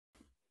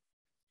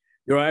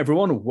You're right,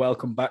 everyone.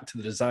 Welcome back to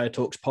the Desire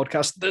Talks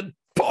podcast, the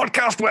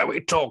podcast where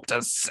we talk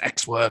to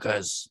sex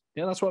workers.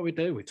 Yeah, that's what we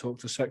do. We talk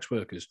to sex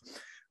workers.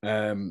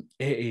 It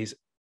is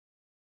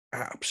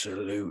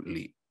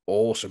absolutely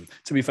awesome.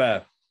 To be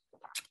fair,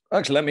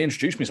 actually, let me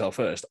introduce myself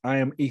first. I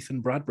am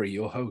Ethan Bradbury,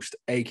 your host,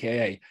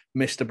 aka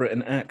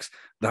MrBritainX.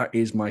 That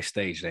is my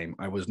stage name.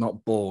 I was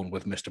not born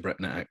with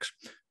MrBritainX.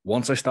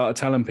 Once I started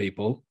telling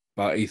people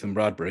about Ethan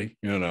Bradbury,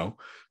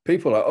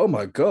 people are like, "Oh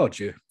my god,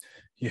 you're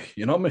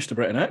not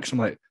MrBritainX." I'm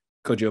like,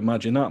 could you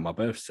imagine that? My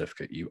birth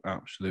certificate, you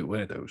absolute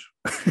weirdos.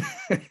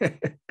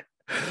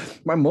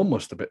 My mum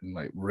must have been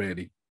like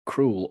really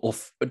cruel or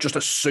just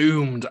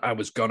assumed I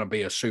was going to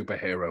be a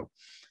superhero.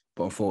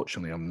 But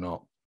unfortunately, I'm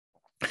not.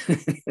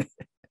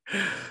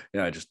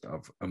 Yeah, I just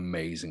have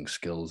amazing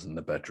skills in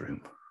the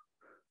bedroom.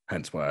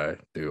 Hence why I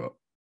do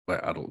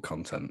like adult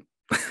content.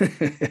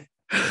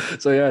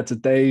 So yeah,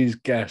 today's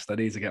guest, I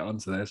need to get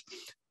onto this.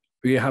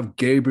 We have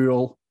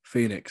Gabriel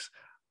Phoenix.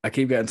 I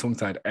keep getting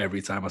tongue-tied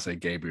every time I say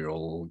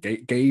Gabriel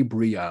Phoenix.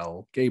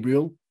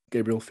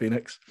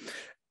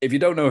 If you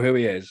don't know who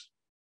he is,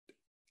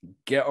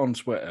 get on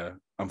Twitter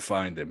and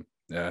find him.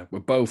 Yeah, we're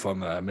both on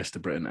there,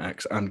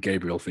 MrBritainX and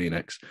Gabriel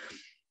Phoenix.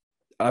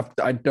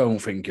 I don't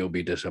think you'll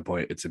be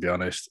disappointed, to be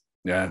honest.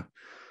 Yeah,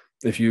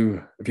 if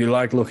you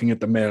like looking at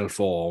the male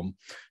form,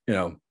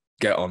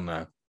 get on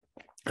there,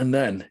 and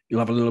then you'll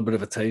have a little bit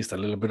of a taste, a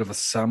little bit of a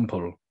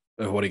sample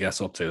of what he gets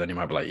up to. Then you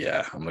might be like,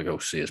 yeah, I'm gonna go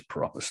see his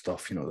proper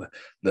stuff,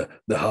 the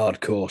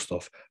hardcore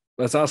stuff.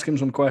 Let's ask him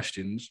some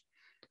questions.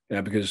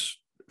 Yeah, because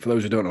for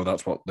those who don't know,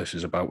 that's what this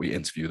is about. We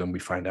interview them, we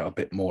find out a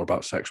bit more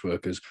about sex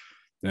workers.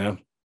 Yeah.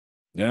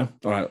 All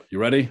right, you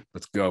ready?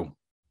 Let's go.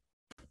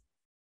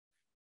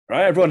 All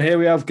right, everyone, here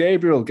we have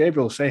Gabriel.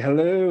 Gabriel, say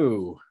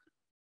hello.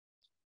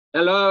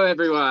 Hello,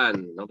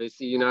 everyone.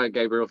 Obviously,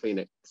 Gabriel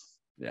Phoenix.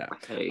 Yeah.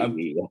 Hey.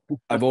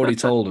 I've already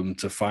told them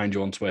to find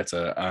you on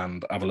Twitter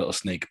and have a little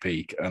sneak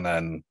peek, and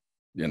then,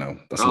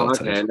 that's a little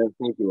taste.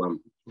 Thank you, one.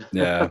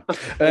 Yeah.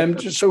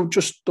 So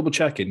just double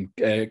checking,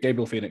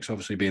 Gabriel Phoenix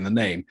obviously being the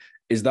name,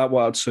 is that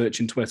what I'd search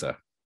in Twitter?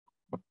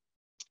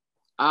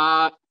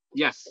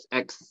 Yes,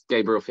 ex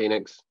Gabriel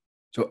Phoenix.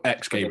 So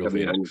ex Gabriel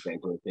Phoenix.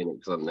 Gabriel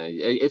Phoenix on there.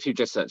 If you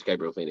just search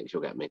Gabriel Phoenix,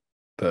 you'll get me.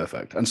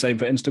 Perfect. And same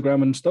for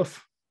Instagram and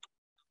stuff?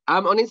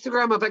 On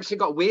Instagram, I've actually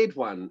got a weird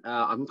one.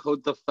 I'm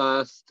called The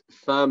First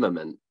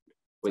Firmament,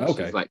 which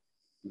is like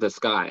the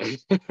sky.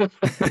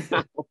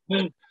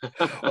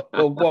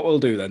 Well, what we'll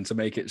do then to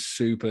make it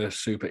super,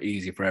 super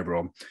easy for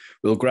everyone,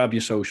 we'll grab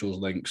your socials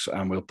links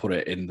and we'll put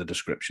it in the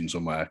description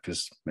somewhere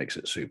because it makes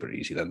it super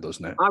easy then,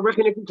 doesn't it? I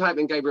reckon if you type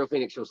in Gabriel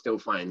Phoenix, you'll still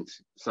find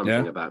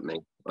something about me.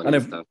 And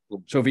if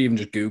you even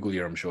just Google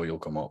you, I'm sure you'll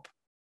come up.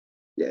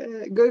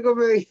 Yeah, Google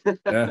me.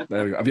 Yeah,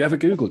 there we go. Have you ever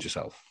Googled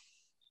yourself?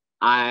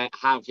 I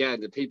have, yeah.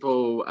 The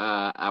people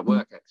at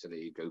work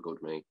actually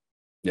Googled me.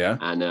 Yeah.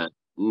 And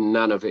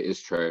none of it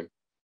is true.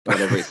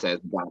 Whatever it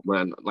says about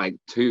man, like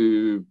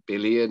 2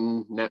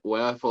 billion net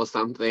worth or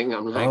something.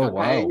 I'm like, okay,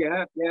 wow.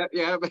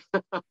 Yeah.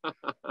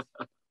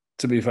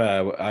 To be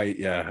fair,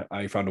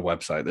 I found a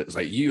website that's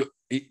like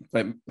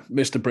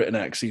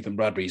MrBritainX, Ethan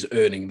Bradbury's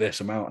earning this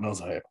amount, and I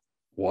was like,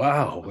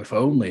 wow, if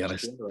only. And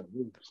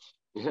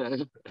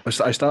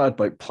I started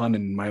like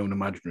planning my own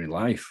imaginary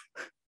life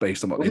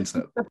based on what the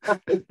internet.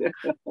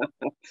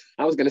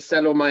 I was going to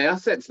sell all my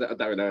assets that I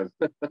don't know.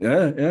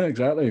 Yeah,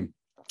 exactly.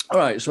 All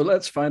right, so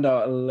let's find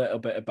out a little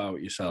bit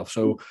about yourself.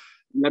 So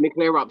let me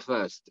clear up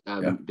first,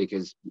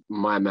 because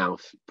my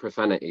mouth,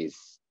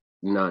 profanities,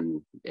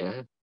 none.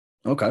 Yeah.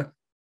 Okay.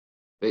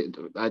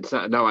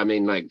 No, I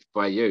mean like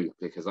by you,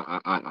 because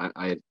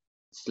I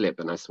slip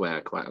and I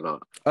swear quite a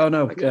lot. Oh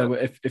no, if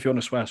you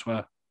want to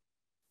swear.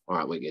 All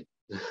right, we're good.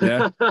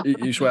 Yeah,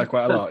 you swear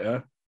quite a lot,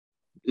 yeah.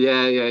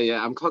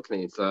 Yeah. I'm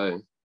Cockney,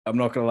 so I'm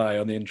not gonna lie.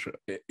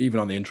 Even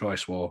on the intro, I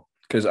swore.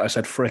 Because I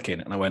said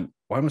fricking, and I went,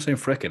 why am I saying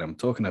fricking? I'm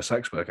talking to a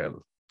sex worker.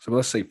 So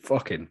let's say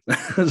fucking.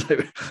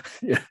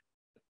 Yeah.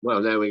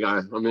 Well, there we go.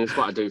 I mean, it's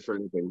what I do for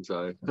anything,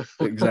 so.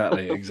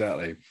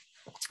 Exactly.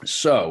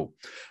 So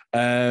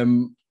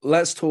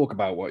let's talk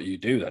about what you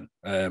do then.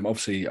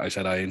 Obviously, I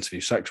said I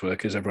interview sex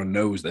workers. Everyone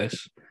knows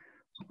this.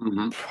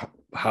 Mm-hmm.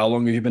 How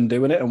long have you been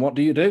doing it, and what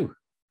do you do?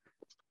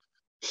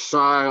 So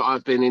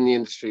I've been in the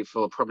industry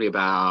for probably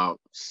about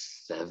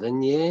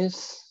 7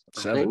 years,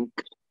 I think.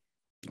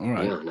 All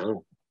right. Yeah, I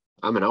know.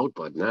 I'm an old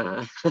bud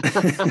now.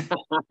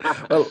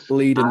 Well,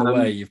 leading the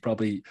way, you've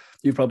probably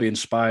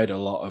inspired a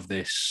lot of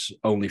this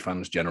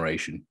OnlyFans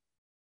generation.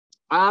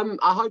 I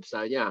hope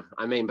so, yeah.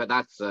 I mean, but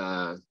that's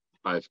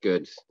both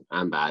good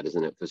and bad,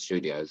 isn't it, for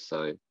studios?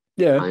 So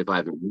yeah, I hope I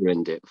haven't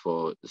ruined it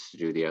for the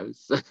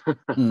studios.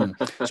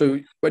 So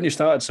when you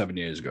started 7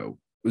 years ago,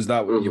 was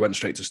that when you went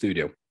straight to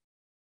studio?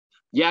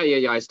 Yeah.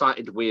 I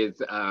started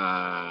with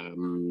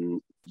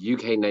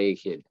UK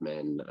Naked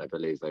Men, I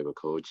believe they were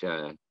called.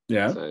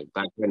 Yeah. So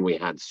back when we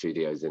had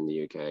studios in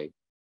the UK.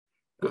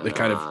 But they're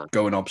kind of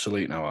going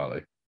obsolete now, are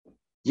they?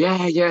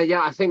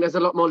 Yeah. I think there's a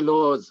lot more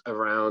laws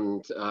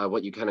around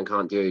what you can and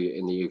can't do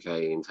in the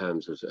UK in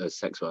terms of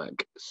sex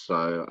work.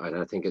 So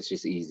I think it's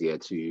just easier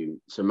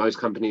to. So most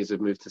companies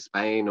have moved to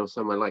Spain or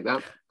somewhere like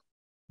that.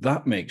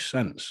 That makes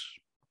sense.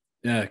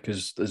 Yeah,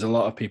 because there's a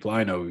lot of people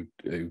I know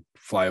who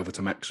fly over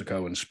to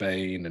Mexico and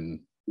Spain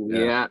and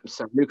yeah.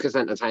 So Lucas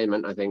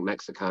Entertainment, I think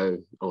Mexico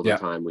all the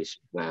time. We should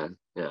there.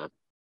 Yeah,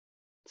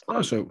 it's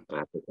fun. So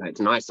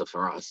it's nicer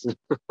for us.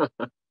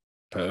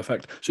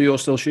 Perfect. So you're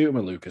still shooting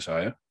with Lucas,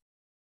 are you?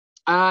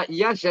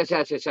 Yes.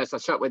 I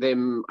shot with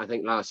him, I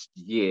think, last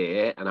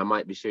year, and I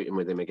might be shooting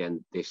with him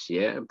again this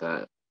year,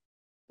 but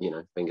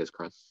fingers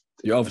crossed.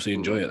 You obviously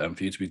enjoy it then,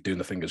 for you to be doing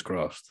the fingers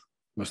crossed.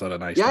 Must have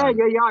had a nice time.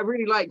 Yeah, I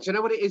really like. Do you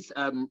know what it is?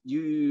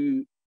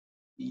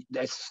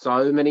 There's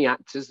so many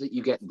actors that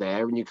you get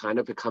there, and you kind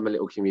of become a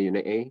little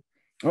community.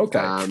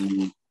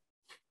 Okay.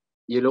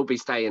 You'll all be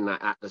staying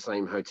at the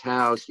same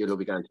hotels. You'll all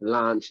be going to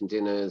lunch and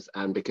dinners,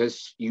 and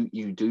because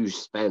you do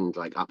spend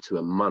like up to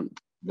a month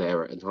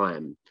there at a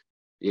time,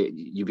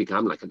 you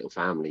become like a little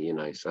family,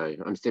 So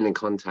I'm still in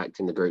contact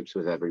in the groups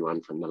with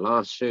everyone from the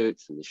last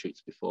shoots and the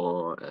shoots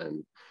before,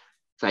 and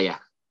so yeah,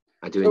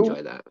 I do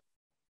enjoy that.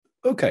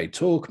 Okay,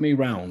 talk me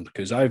round,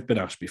 because I've been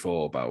asked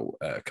before about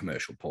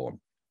commercial porn.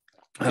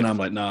 And I'm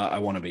like, nah, I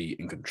want to be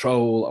in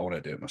control. I want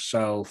to do it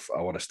myself.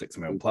 I want to stick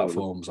to my own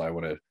platforms. I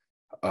want to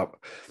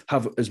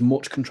have as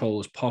much control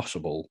as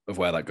possible of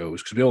where that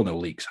goes, because we all know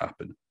leaks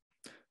happen.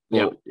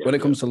 But when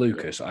it comes to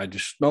Lucas, not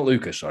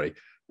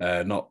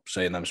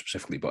saying them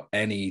specifically, but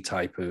any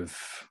type of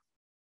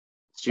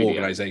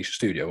organization,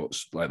 studio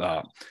like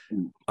that,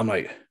 I'm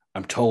like,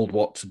 I'm told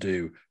what to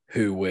do,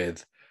 who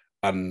with,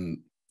 and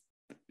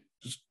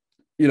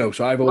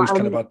so I've always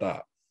kind of had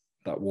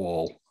that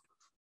wall.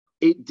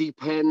 It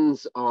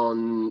depends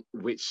on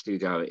which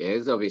studio it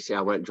is. Obviously,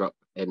 I won't drop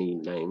any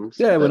names.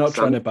 Yeah, we're not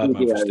trying to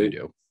badmouth the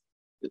studio.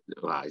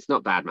 Well, it's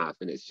not badmouth,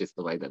 and it's just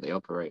the way that they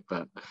operate.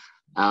 But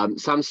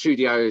most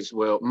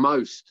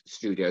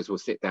studios will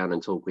sit down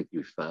and talk with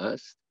you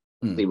first,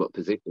 see what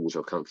positions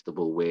you're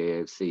comfortable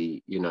with,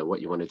 see what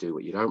you want to do,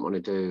 what you don't want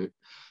to do.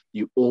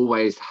 You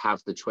always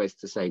have the choice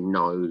to say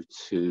no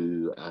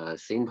to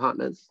scene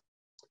partners.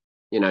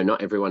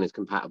 Not everyone is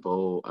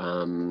compatible.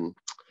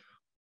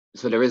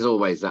 So there is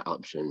always that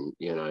option,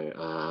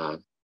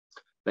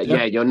 but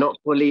you're not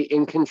fully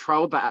in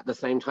control, but at the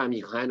same time,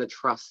 you kind of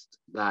trust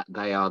that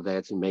they are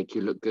there to make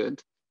you look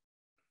good.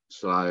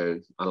 So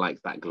I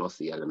like that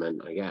glossy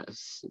element, I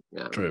guess.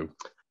 Yeah. True.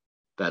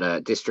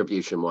 But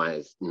distribution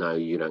wise, no,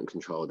 you don't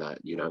control that.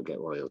 You don't get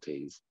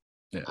royalties.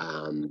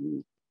 Yeah.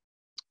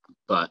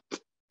 But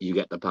you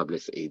get the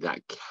publicity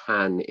that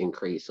can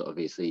increase,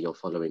 obviously, your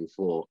following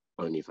for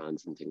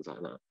OnlyFans and things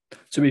like that.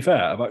 To be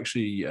fair, I've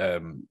actually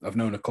I've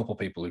known a couple of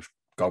people who've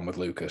gone with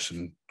Lucas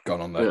and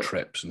gone on their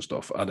trips and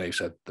stuff, and they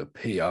said the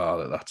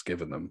PR that's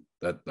given them,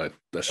 that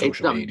their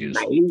social media is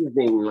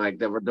amazing. Like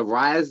the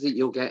rise that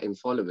you'll get in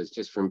followers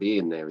just from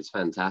being there is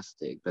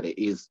fantastic, but it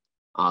is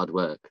hard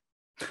work.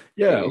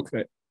 Yeah.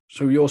 Okay.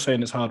 So you're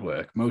saying it's hard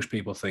work. Most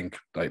people think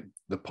like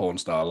the porn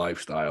star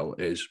lifestyle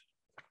is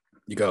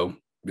you go,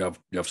 you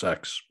have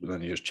sex, and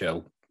then you just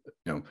chill.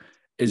 No,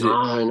 it's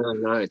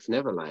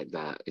never like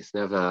that. It's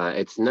not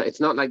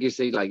like you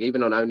see, like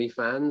even on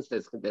OnlyFans,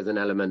 there's an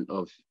element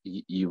of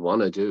you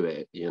want to do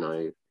it,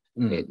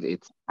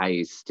 it's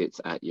paced, it's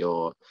at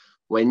your,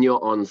 when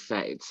you're on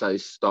set, it's so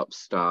stop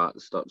start.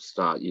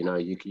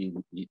 You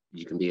can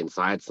be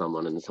inside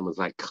someone and someone's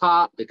like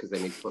cut because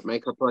they need to put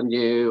makeup on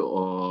you,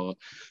 or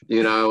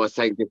or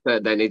saying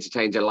they need to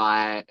change a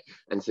light,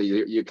 and so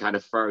you're kind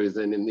of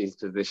frozen in these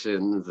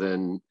positions,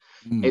 and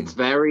it's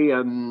very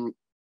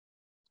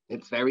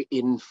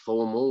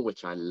informal,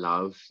 which I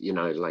love.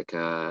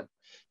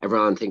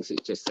 Everyone thinks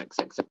it's just sex,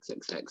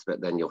 but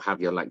then you'll have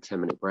your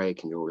 10-minute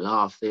break and you're all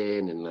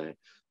laughing and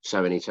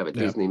showing each other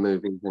Disney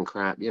movies and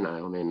crap.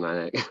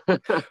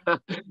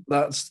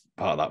 That's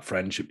part of that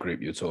friendship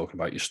group you're talking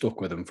about. You're stuck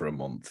with them for a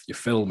month. You're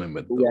filming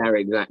with them. Yeah,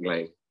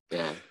 exactly.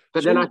 Yeah,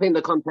 but then I think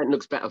the content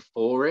looks better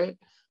for it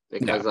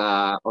because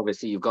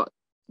obviously you've got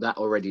that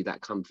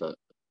comfort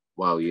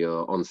while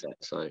you're on set.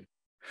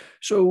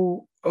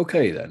 So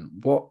okay then,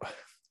 what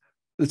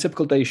the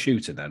typical day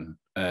shooting then,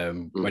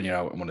 when you're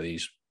out on one of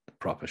these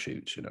proper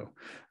shoots,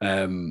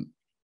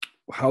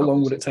 how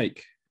long would it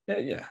take?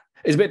 Yeah.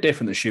 It's a bit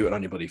different than shooting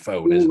on your bloody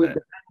phone, isn't it?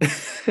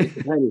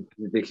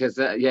 Because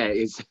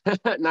it's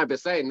no,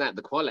 but saying that,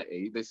 the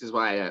quality, this is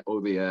why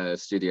all the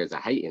studios are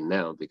hating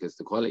now, because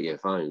the quality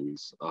of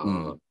phones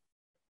are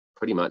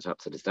pretty much up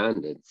to the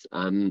standards.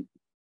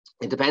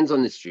 It depends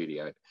on the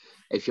studio.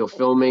 If you're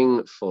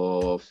filming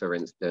for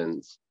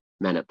instance,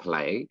 Men at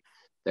Play,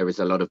 there is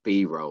a lot of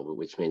B-roll,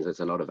 which means there's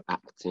a lot of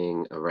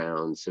acting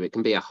around. So it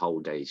can be a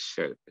whole day's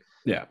shoot.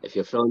 Yeah. If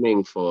you're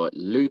filming for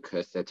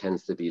Lucas, there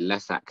tends to be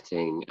less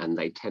acting, and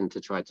they tend to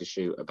try to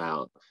shoot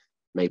about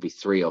maybe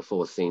 3 or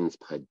 4 scenes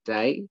per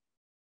day.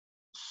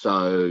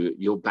 So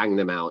you'll bang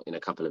them out in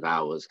a couple of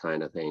hours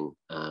kind of thing.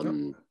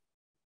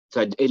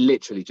 So it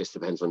literally just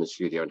depends on the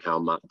studio and how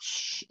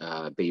much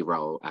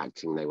B-roll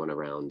acting they want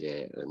around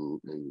it.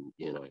 And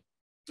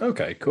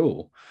Okay,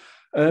 cool.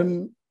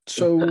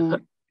 So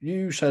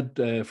you said,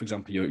 for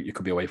example, you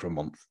could be away for a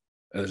month.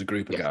 There's a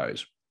group of Yes.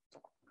 guys.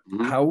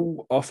 Mhm.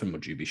 How often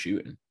would you be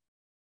shooting?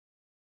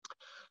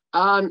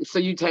 So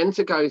you tend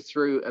to go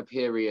through a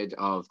period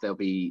of there'll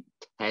be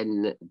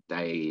 10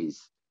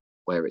 days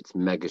where it's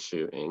mega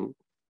shooting.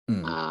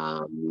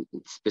 Mm,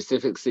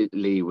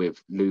 Specifically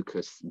with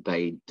Lucas,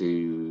 they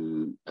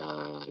do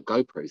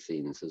GoPro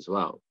scenes as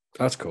well.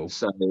 that's cool.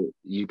 So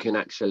you can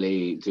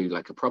actually do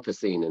like a proper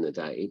scene in a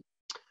day,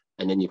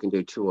 and then you can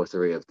do 2 or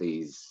 3 of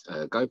these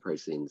GoPro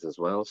scenes as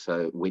well.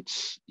 So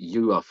which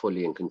you are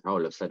fully in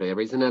control of. So there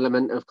is an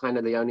element of kind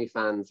of the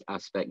OnlyFans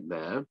aspect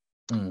there.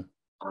 Mm,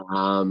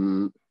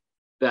 Um,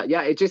 but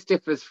yeah, it just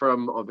differs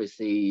from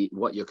obviously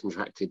what you're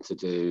contracted to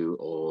do,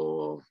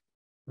 or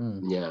mm.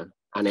 yeah,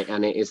 and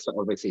it is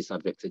obviously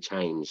subject to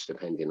change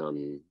depending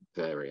on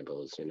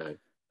variables, you know.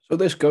 So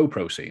this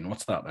GoPro scene,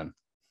 what's that then?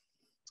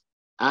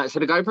 So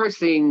the GoPro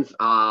scenes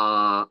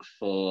are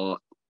for.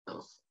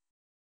 Oh,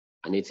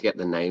 I need to get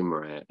the name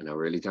right, and I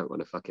really don't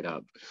want to fuck it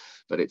up,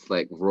 but it's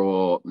like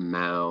raw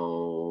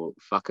male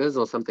fuckers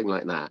or something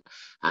like that,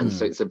 and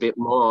so Mm, it's a bit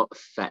more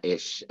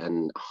fetish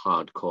and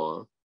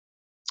hardcore.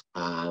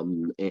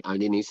 It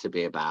only needs to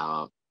be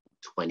about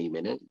 20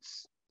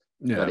 minutes,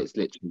 but yeah. it's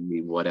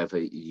literally whatever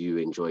you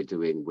enjoy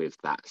doing with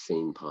that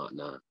scene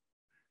partner,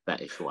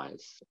 fetish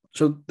wise.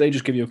 So they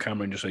just give you a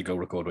camera and just say, go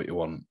record what you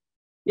want.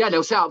 Yeah,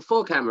 they'll set up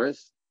 4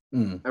 cameras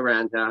Mm,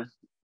 around her.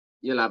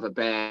 You'll have a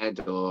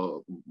bed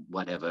or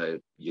whatever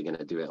you're going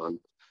to do it on.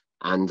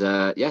 And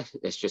yeah,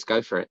 let's just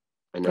go for it.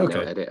 And then they'll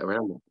okay. edit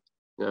around it.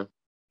 Yeah.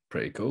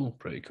 Pretty cool.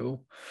 Pretty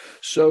cool.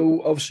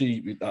 So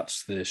obviously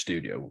that's the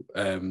studio.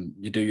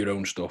 You do your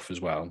own stuff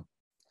as well.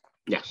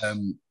 Yes.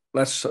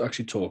 Let's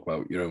actually talk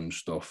about your own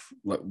stuff.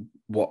 Like,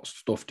 what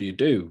stuff do you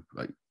do?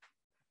 Like,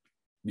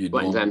 you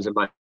But in terms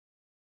normal. of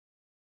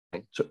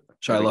my So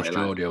I everyday lost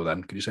your life. audio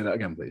then. Could you say that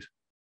again, please?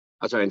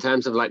 Oh, sorry, in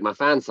terms of like my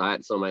fan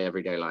sites or my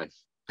everyday life.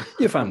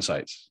 Your fan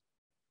sites.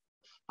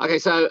 Okay,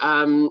 so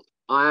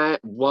I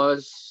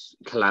was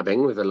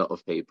collabing with a lot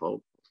of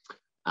people.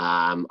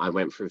 I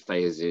went through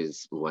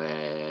phases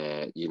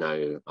where, you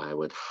know, I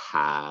would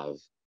have,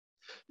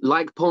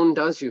 like porn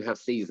does, you have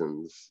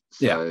seasons.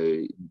 Yeah.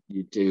 So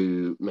you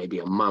do maybe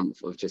a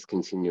month of just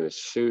continuous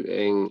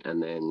shooting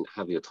and then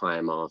have your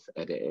time off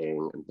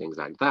editing and things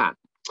like that.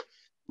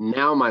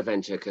 Now my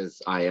venture,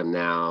 because I am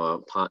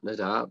now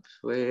partnered up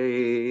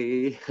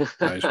with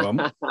Nice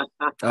one.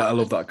 I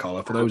love that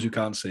collar. For those who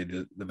can't see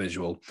the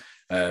visual,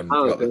 you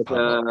oh, got this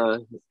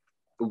padlock.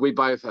 we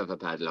both have a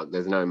padlock.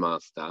 There's no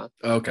master.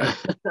 Okay.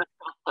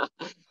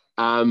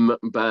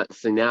 But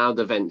so now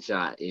the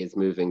venture is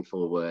moving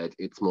forward.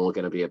 It's more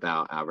going to be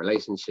about our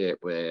relationship.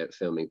 We're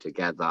filming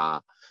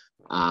together.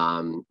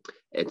 Um,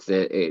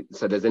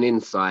 so there's an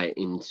insight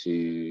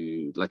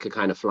into like a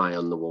kind of fly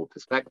on the wall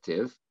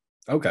perspective.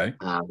 Okay.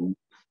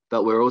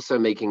 But we're also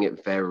making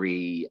it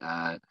very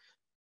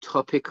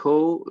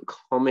topical,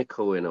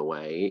 comical in a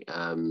way,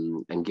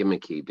 and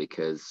gimmicky,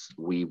 because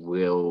we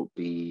will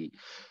be.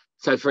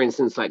 So, for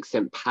instance, like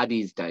St.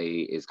 Paddy's Day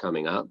is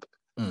coming up,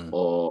 Mm.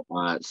 or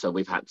so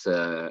we've had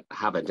to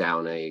have a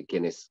down a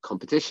Guinness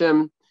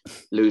competition.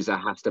 Loser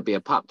has to be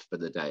a pup for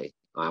the day.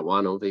 I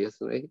won,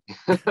 obviously.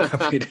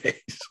 Happy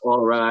days.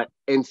 Or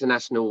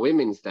International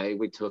Women's Day,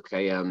 we took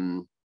a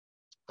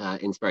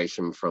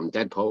inspiration from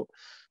Deadpool,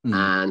 Mm.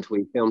 and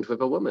we filmed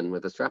with a woman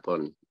with a strap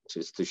on,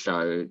 just to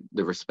show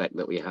the respect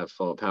that we have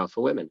for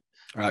powerful women.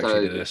 I actually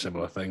So, did a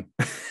similar thing.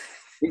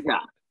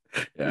 yeah,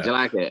 did Yeah. you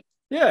like it?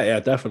 Yeah,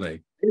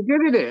 definitely. It's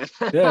good,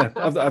 isn't Yeah, it?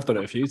 I've done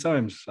it a few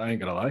times. I ain't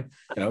gonna lie.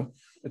 You know,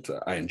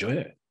 I enjoy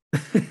it.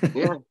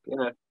 Yeah,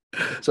 yeah.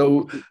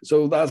 So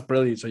that's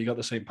brilliant. So you got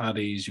the St.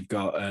 Paddy's, you've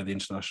got the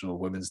International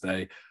Women's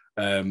Day.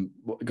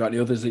 Got any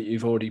others that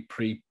you've already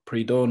pre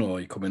done or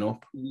are you coming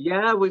up?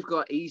 Yeah, we've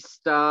got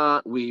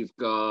Easter, we've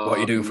What are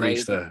you got doing for May.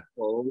 Easter?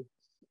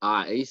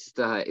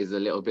 Easter is a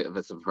little bit of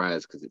a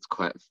surprise because it's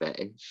quite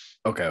fetish.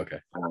 Okay.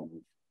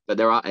 But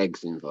there are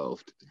eggs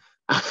involved.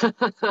 All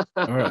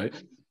right.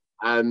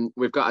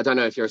 We've got, I don't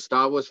know if you're a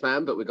Star Wars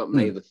fan, but we've got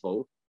May the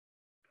 4th.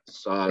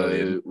 So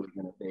Brilliant. we're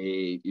going to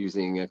be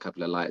using a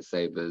couple of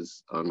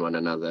lightsabers on one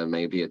another,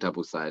 maybe a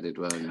double-sided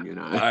one, you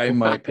know. I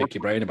might pick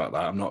your brain about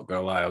that. I'm not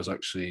gonna lie. I was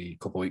actually a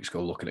couple of weeks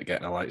ago looking at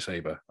getting a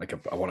lightsaber.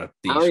 I want a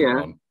Oh, decent yeah.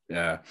 one.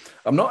 Yeah.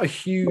 I'm not a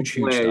huge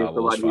Where is Star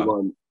the Wars one you fan.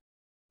 want?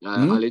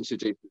 Hmm? I'll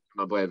introduce you to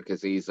my boy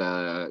because he's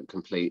a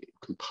complete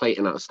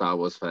and utter Star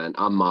Wars fan.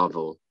 I'm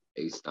Marvel,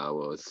 he's Star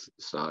Wars.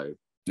 So,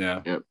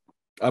 Yeah. yeah.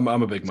 I'm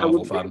a big So we'll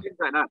Marvel do fan. things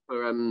like that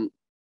for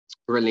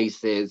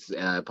releases,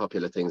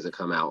 popular things that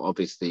come out,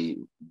 obviously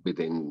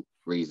within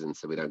reason,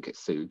 so we don't get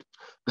sued.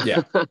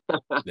 Yeah.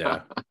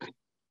 Yeah.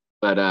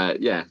 But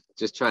yeah,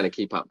 just trying to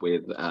keep up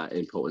with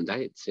important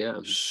dates. Yeah.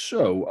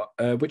 So,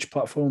 which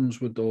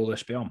platforms would all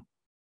this be on?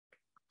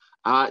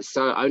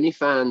 So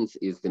OnlyFans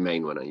is the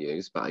main one I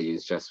use, but I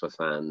use Just for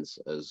Fans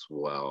as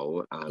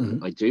well.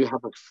 Mhm. I do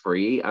have a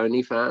free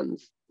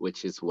OnlyFans,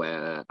 which is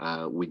where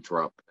we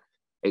drop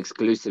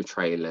exclusive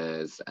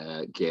trailers,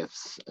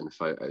 gifs, and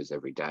photos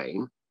every day.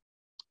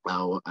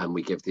 And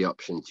we give the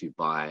option to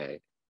buy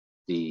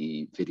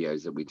the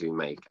videos that we do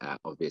make at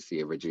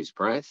obviously a reduced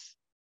price.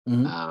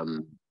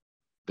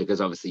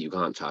 Because obviously you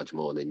can't charge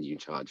more than you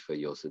charge for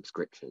your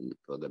subscription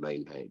for the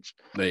main page.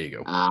 There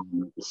you go.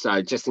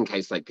 So just in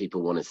case like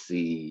people want to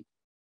see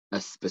a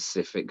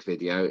specific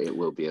video, it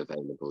will be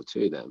available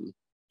to them.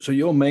 So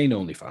your main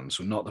OnlyFans,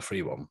 so not the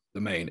free one,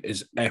 the main,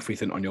 is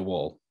everything on your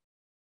wall?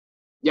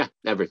 Yeah,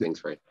 everything's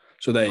free.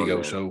 So there you go.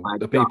 There. So I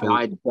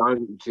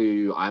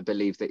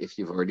believe that if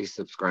you've already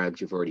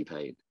subscribed, you've already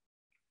paid.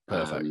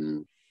 Perfect.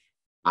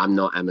 I'm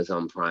not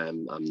Amazon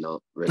Prime. I'm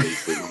not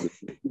releasing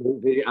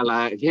I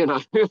like, you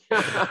know.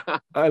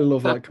 I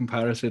love that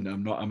comparison.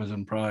 I'm not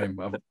Amazon Prime.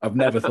 I've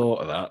never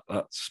thought of that.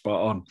 That's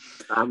spot on.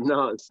 I'm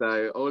not.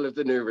 So all of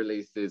the new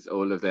releases,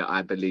 all of it,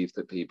 I believe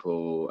that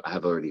people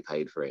have already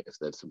paid for it if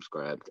they've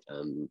subscribed.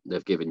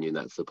 They've given you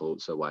that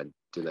support, so why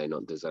do they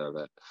not deserve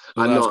it?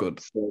 Well, I'm that's not good.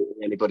 saying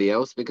anybody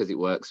else because it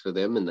works for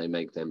them and they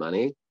make their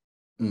money,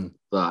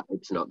 but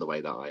it's not the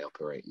way that I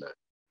operate now.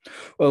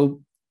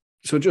 Well,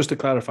 so just to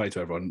clarify to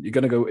everyone, if you're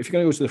going to go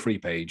to the free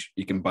page,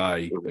 you can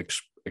buy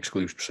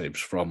exclusives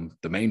from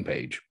the main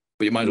page,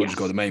 but you might as well just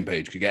go to the main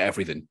page. You get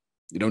everything.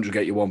 You don't just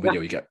get your one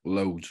video, you get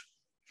loads.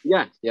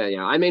 Yeah.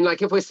 I mean,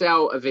 like if we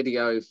sell a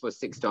video for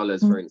 $6,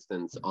 for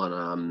instance,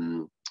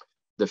 on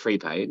the free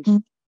page,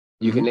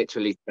 you can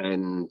literally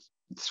spend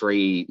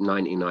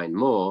 $3.99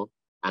 more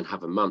and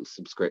have a month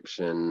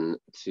subscription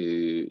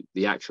to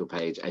the actual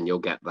page, and you'll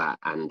get that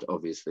and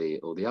obviously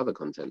all the other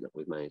content that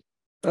we've made.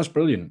 That's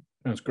brilliant.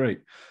 That's great.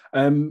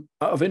 Out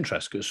of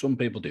interest, because some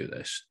people do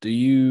this, do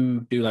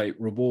you do like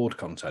reward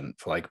content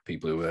for like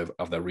people who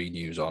have their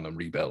renews on and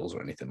rebills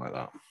or anything like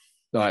that?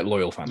 Like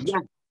loyal fans? Yeah,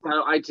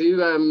 so I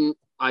do.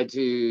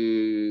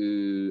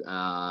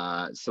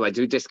 So I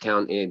do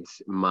discounted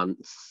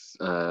months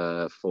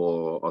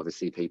for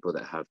obviously people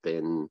that have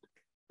been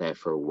there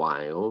for a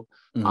while.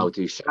 I'll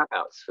do shout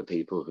outs for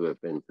people who have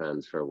been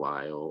fans for a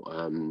while.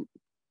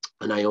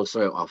 And I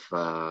also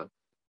offer,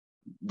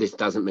 this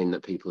doesn't mean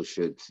that people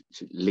should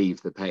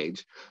leave the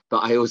page, but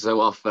I also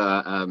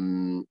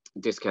offer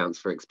discounts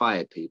for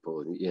expired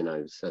people, you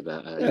know, so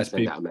that you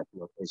send out a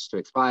message to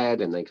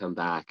expired and they come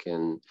back,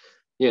 and,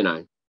 you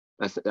know,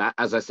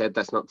 as I said,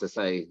 that's not to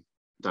say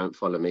don't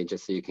follow me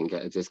just so you can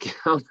get a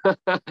discount.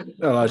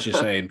 Well, as you're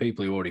saying,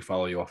 people who already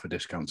follow you offer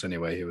discounts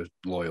anyway, who are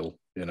loyal,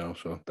 you know,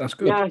 so that's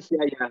good. Yeah.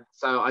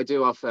 So I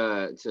do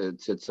offer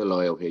to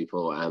loyal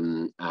people,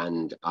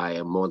 and I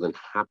am more than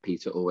happy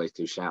to always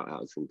do shout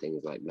outs and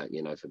things like that,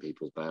 you know, for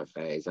people's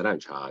birthdays. I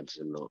don't charge.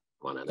 I'm not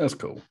one of them. That's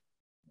cool.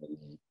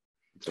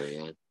 So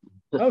yeah.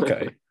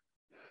 Okay.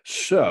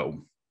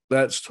 So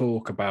let's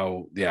talk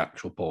about the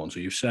actual porn. So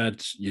you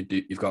said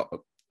you've got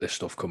this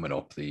stuff coming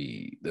up,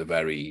 the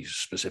very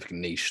specific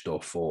niche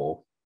stuff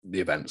for the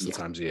events, the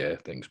times of year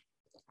things.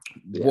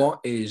 Yeah.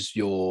 What is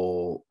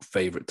your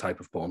favorite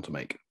type of porn to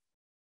make?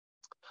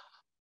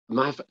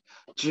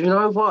 Do you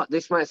know what?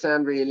 This might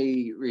sound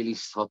really, really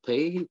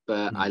soppy,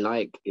 but I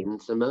like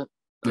intimate.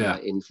 Yeah. I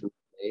like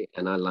intimacy,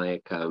 and I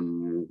like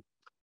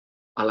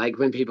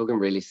when people can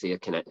really see a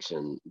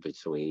connection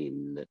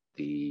between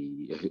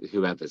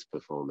whoever's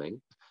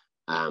performing.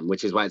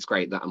 Which is why it's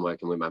great that I'm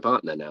working with my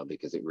partner now,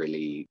 because it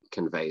really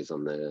conveys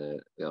on the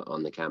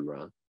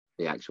camera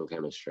the actual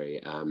chemistry.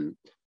 And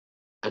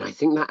I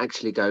think that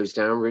actually goes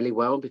down really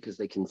well because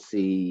they can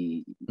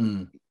see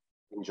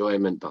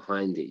enjoyment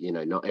behind it. You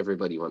know, not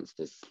everybody wants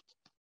this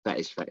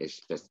fetish,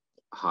 just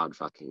hard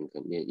fucking,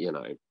 you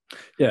know.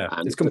 Yeah,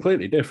 it's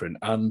completely different.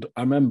 And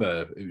I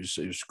remember it was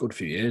a good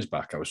few years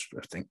back. I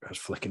think I was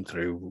flicking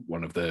through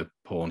one of the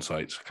porn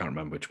sites. I can't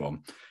remember which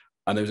one.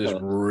 And there was this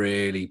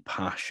really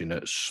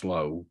passionate,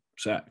 slow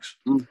sex.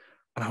 And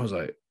I was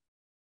like,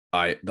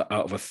 out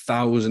of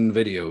 1,000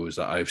 videos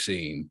that I've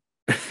seen,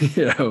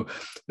 you know,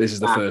 this is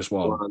the first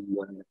one.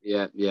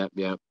 Yeah.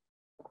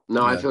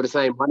 No, I feel the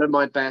same. One of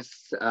my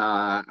best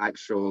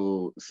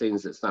actual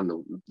scenes that's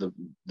done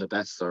the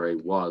best,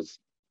 was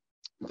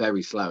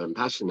very slow and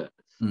passionate.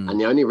 And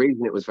the only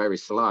reason it was very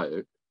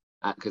slow,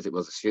 because it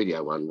was a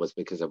studio one, was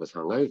because I was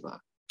hungover.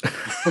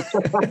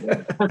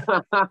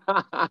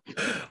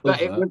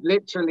 But it was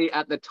literally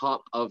at the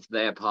top of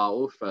their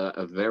pile for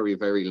a very,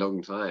 very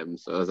long time.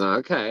 So I was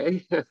like,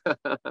 okay.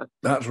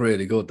 That's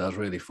really good. That's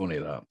really funny.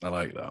 That I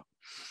like that.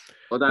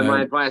 Although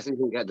my advice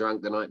isn't get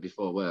drunk the night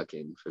before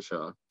working, for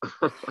sure.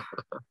 To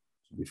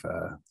be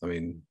fair, I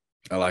mean,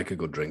 I like a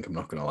good drink. I'm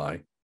not going to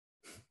lie.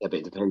 Yeah, but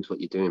it depends what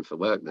you're doing for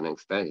work the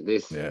next day.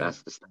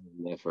 That's the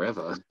staying there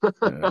forever.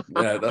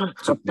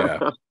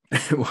 Yeah.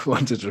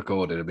 Once it's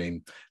recorded, I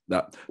mean,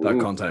 that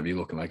content of you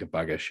looking like a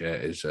bag of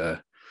shit is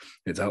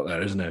it's out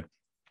there, isn't it?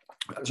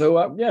 So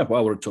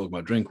while we're talking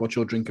about drink, what's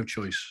your drink of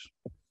choice?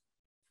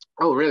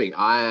 Oh, really?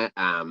 I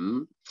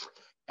am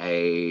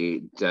a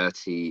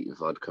dirty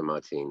vodka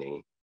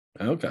martini.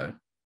 Okay.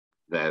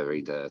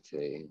 Very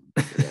dirty.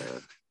 Yeah.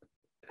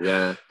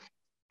 Yeah.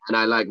 And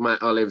I like my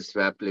olives to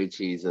have blue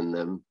cheese in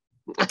them.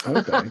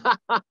 Okay.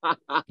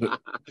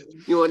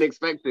 You wouldn't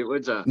expect it,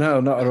 would you? No,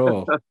 not at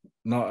all.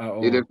 Not at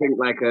all. You'd think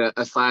like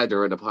a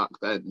cider and a park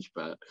bench,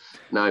 but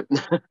no.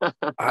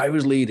 I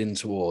was leading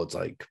towards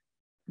like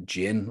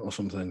gin or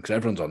something because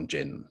everyone's on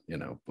gin, you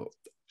know. But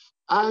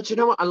do you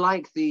know what? I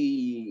like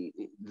the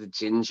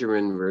ginger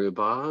and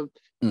rhubarb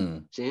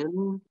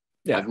gin.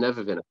 Yeah. I've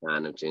never been a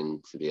fan of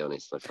gin, to be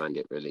honest. I find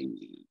it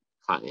really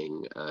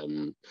cutting.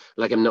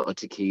 Like I'm not a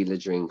tequila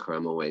drinker.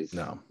 I'm always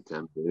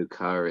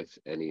Sambuca, if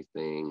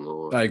anything.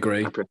 Or I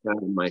agree. I prefer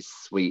my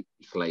sweet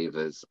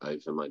flavors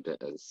over my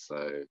bitters.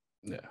 So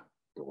yeah.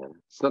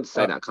 It's not to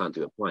say that I can't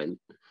do a pint.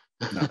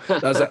 No,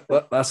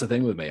 that's the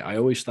thing with me. I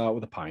always start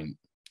with a pint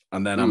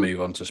and then I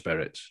move on to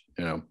spirits.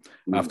 You know,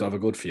 I have to have a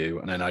good few,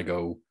 and then I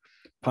go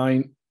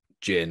pint,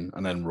 gin,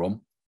 and then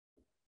rum.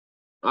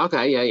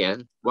 Okay, yeah.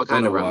 What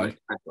kind of rum?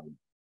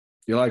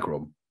 You like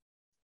rum?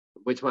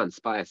 Which one?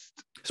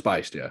 Spiced?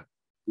 Spiced, yeah.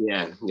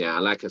 Yeah. I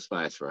like a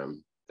spice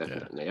rum.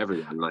 Definitely. Yeah.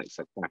 Everyone likes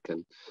a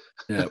Kraken.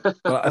 Yeah,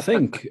 but I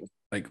think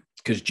like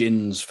because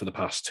gins for the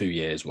past 2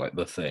 years were like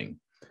the thing.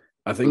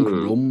 I think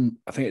rum.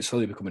 I think it's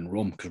slowly becoming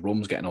rum because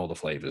rum's getting all the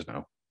flavors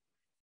now.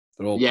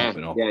 They're all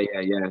popping up.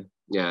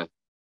 Yeah.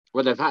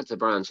 Well, they've had to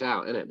branch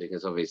out, innit?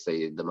 Because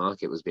obviously the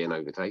market was being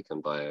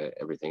overtaken by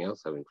everything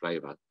else having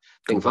flavour. I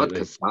think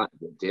vodka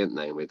started, didn't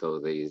they, with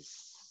all these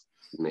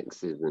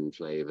mixes and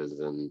flavours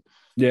and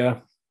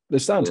they're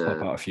starting to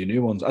pop out a few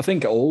new ones. I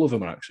think all of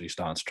them are actually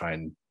starting to try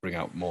and bring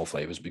out more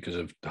flavours because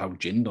of how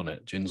gin done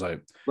it. Gin's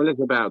like, well, it's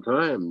about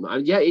time.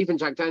 Even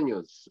Jack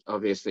Daniels,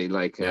 obviously.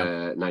 Like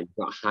now you've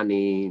got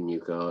honey and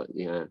you've got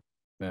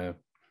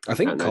I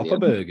think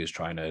Copperberg is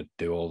trying to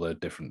do all the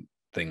different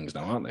things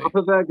now, aren't they?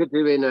 Copperberg are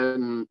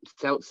doing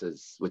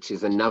seltzers, which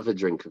is another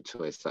drink of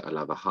choice that I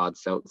love, a hard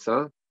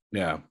seltzer.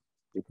 Yeah,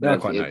 they're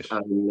quite nice.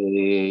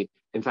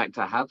 In fact,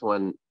 I have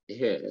one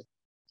here.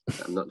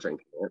 I'm not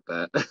drinking it,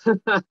 but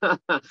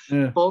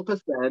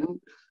 4%,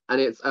 and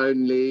it's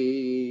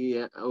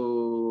only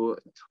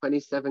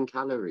 27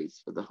 calories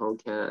for the whole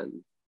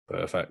can.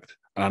 Perfect.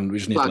 And we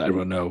just need to let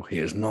everyone know he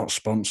is not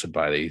sponsored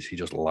by these. He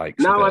just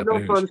likes. No, I'm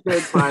not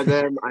sponsored by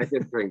them. I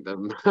just drink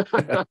them.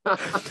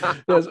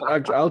 Yes,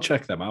 I'll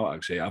check them out.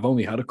 Actually, I've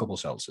only had a couple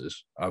seltzers.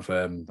 I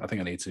think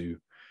I need to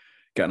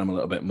get them a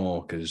little bit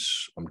more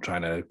because I'm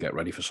trying to get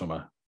ready for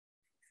summer.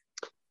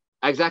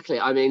 Exactly.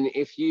 I mean,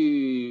 if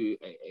you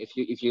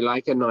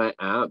like a night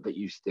out, but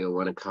you still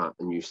want to cut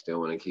and you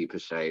still want to keep a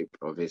shape,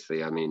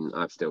 obviously. I mean,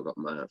 I've still got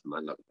my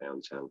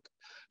lockdown chunk,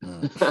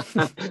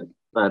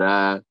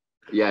 but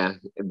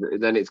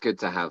then it's good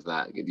to have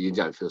that. You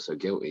don't feel so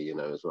guilty, you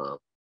know, as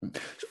well.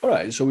 All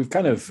right. So we've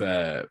kind of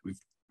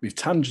we've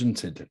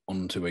tangented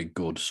onto a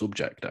good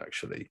subject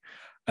actually,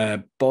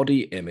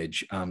 body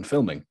image and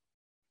filming.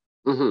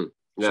 Mm-hmm.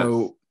 Yes.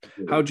 So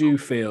how do you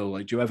feel?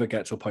 Like, do you ever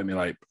get to a point where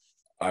you're like,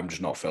 I'm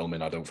just not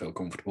filming, I don't feel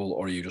comfortable,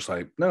 or are you just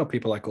like, no,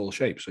 people like all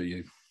shapes? So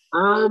you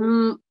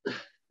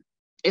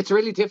it's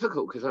really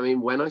difficult because I mean,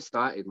 when I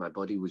started, my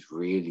body was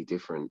really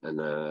different, and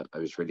I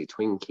was really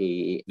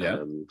twinky. I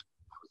was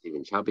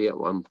even chubby at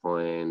one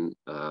point.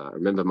 I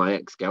remember my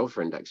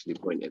ex-girlfriend actually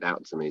pointed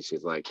out to me,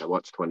 she's like, I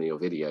watched one of your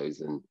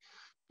videos and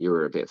you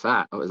were a bit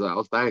fat. I was like,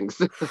 oh, thanks.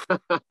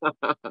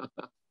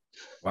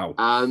 Wow.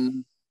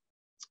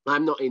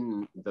 I'm not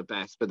in the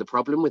best, but the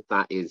problem with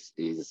that is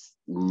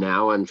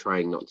now I'm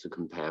trying not to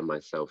compare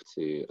myself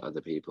to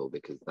other people,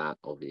 because that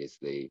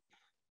obviously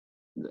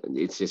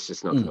it's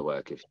just not going to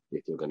work if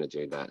you're going to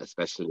do that,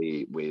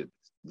 especially with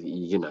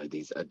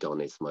these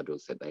Adonis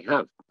models that they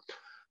have.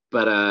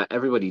 But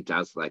everybody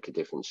does like a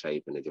different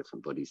shape and a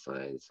different body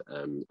size.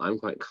 I'm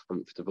quite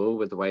comfortable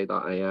with the way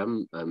that I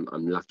am.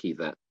 I'm lucky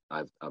that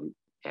I'm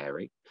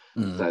hairy.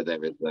 So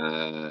there is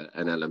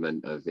an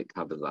element of it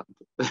covers up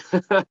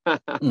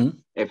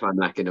if I'm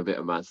lacking a bit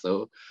of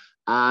muscle.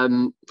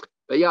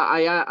 But yeah,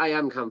 I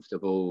am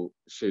comfortable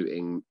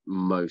shooting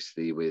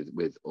mostly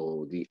with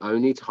all. The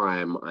only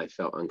time I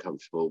felt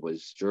uncomfortable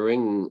was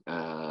during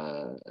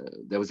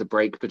there was a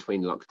break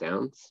between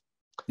lockdowns.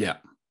 Yeah.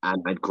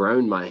 And I'd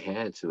grown my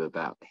hair to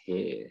about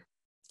here.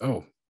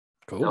 Oh,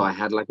 cool. So I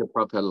had like a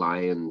proper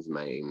lion's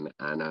mane,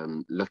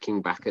 and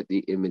looking back at the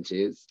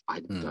images,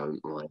 I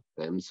don't like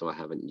them, so I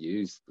haven't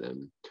used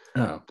them.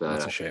 Oh, but,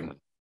 that's a shame.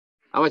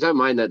 I don't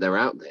mind that they're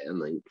out there and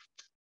like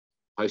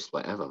post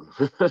whatever.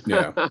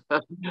 Yeah,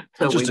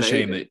 it's just a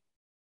shame that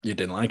you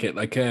didn't like it.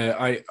 Like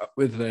I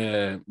with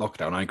the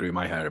lockdown, I grew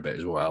my hair a bit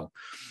as well,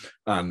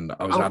 and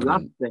I was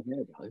adamant. Love the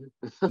hair,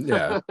 though.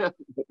 Yeah.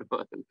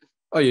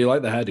 Oh, you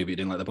like the hairdo, but you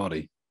didn't like the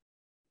body.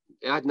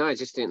 No, I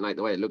just didn't like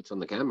the way it looked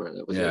on the camera.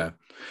 That was it.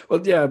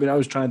 Well, yeah, I mean, I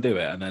was trying to do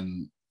it, and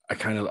then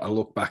I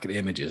look back at the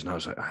images, and I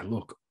was like, I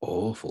look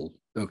awful.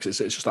 Because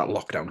it's just that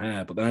lockdown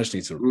hair. But then I just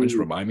need to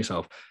remind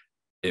myself,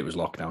 it was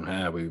lockdown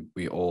hair.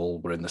 We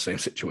all were in the same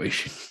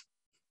situation.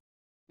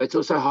 It's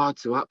also hard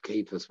to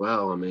upkeep as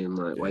well. I mean,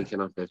 like waking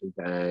up every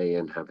day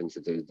and having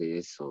to do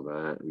this or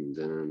that,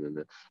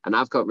 and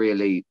I've got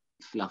really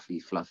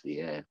fluffy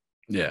hair.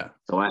 Yeah.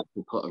 So I have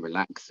to put a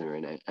relaxer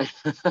in it.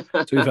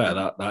 To be fair,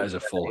 that is a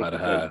full head of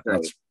hair.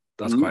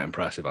 that's quite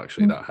impressive,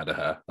 actually, that head of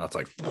hair. That's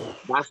like...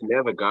 That's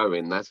never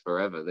going. That's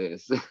forever,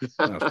 this.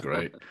 That's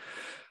great.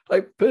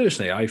 Like,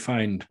 personally, I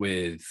find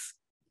with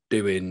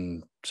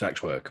doing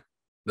sex work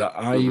that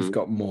I've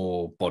got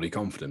more body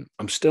confident.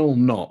 I'm still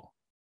not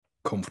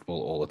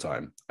comfortable all the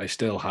time. I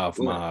still have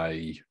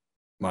my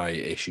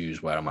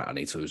issues where I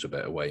need to lose a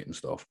bit of weight and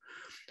stuff.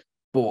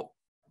 But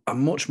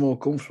I'm much more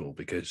comfortable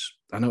because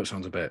I know it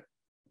sounds a bit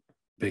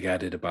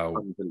big-headed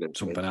about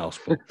something else,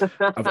 but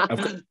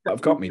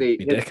I've got my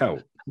dick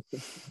out.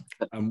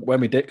 And when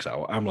my dick's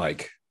out, I'm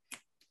like,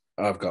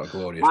 I've got a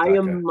glorious I Becca.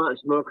 am much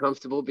more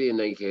comfortable being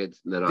naked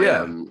than I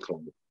am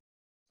clothed.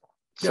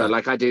 So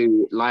like I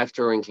do life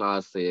drawing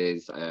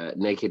classes,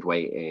 naked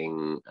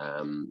waiting,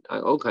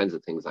 all kinds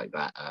of things like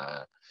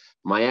that.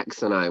 My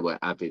ex and I were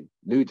avid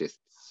nudists,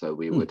 so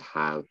we would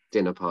have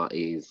dinner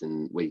parties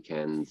and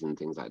weekends and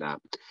things like that.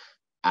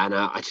 And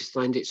I just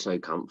find it so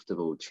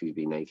comfortable to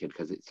be naked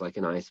because it's like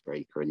an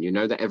icebreaker, and you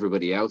know that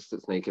everybody else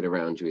that's naked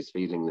around you is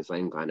feeling the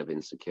same kind of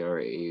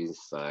insecurities.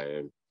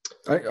 So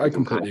I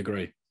completely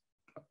agree.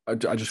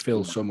 I just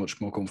feel so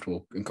much more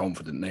comfortable and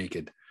confident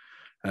naked.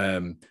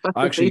 The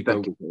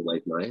feedback is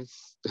always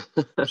nice.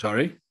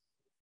 Sorry?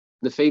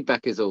 The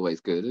feedback is always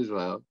good as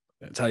well.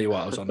 I'll tell you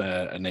what, I was on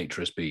a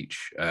naturist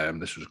beach.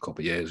 This was a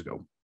couple of years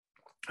ago.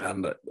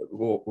 And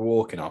we're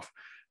walking off,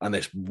 and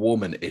this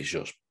woman is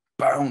just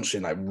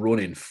bouncing, like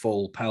running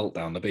full pelt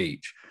down the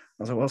beach.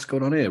 I was like, what's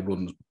going on here?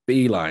 Runs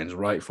beelines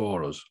right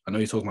for us. I know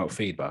you're talking about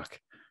feedback.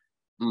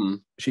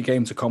 She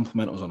came to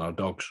compliment us on our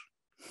dogs.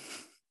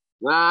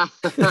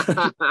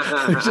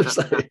 Just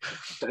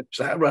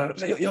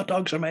like, your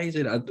dog's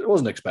amazing. I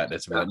wasn't expecting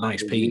it to be a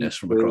nice penis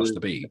from across the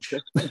beach.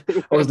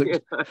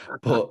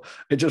 But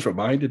it just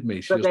reminded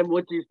me. Then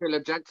would you feel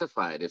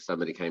objectified if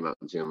somebody came up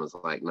to you and was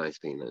like, nice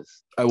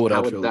penis? I would.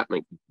 How would that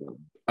make you feel?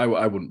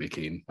 I wouldn't be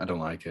keen. I don't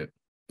like it.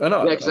 I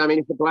know. Yeah, because I mean,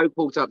 if a bloke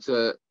walked up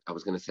to I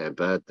was going to say a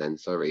bird then,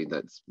 sorry,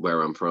 that's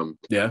where I'm from.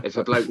 Yeah. If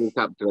a bloke walked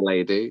up to a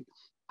lady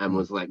and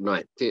was like,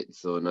 nice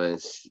tits or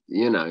nice,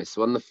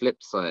 so on the flip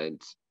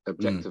side,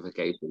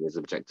 objectification is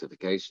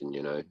objectification,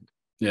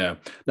 Yeah.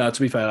 Now,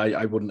 to be fair,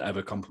 I wouldn't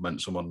ever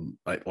compliment someone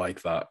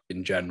like that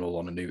in general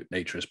on a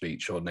naturist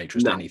beach or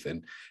naturist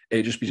anything.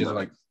 It'd just be just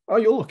like, oh,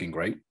 you're looking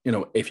great,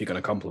 if you're going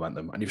to compliment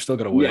them, and you've still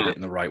got to word it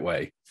in the right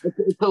way.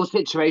 It's all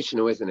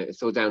situational, isn't it?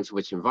 It's all down to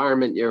which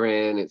environment you're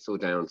in. It's all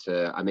down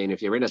to, I mean,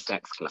 if you're in a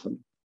sex club,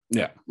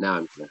 now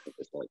I'm going to put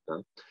this like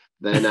that.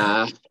 Then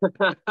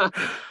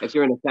if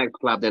you're in a sex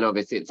club, then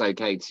obviously it's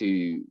okay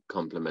to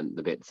compliment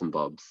the bits and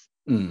bobs.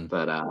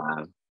 But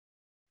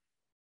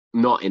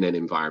not in an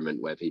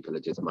environment where people are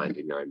just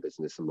minding their own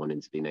business and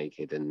wanting to be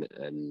naked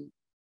and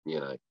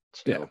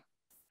chill.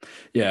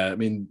 Yeah. I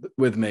mean,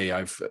 with me,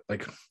 I've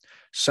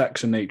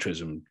sex and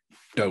naturism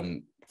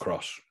don't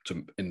cross for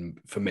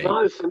me.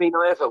 No, for me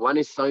neither. One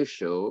is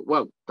social.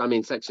 Well, I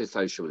mean, sex is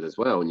social as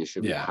well, and you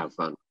should have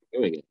fun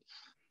doing it.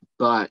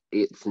 But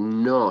it's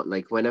not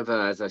like whenever,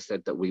 as I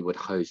said, that we would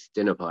host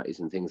dinner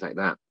parties and things like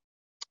that,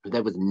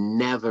 there was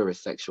never a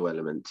sexual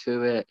element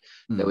to it.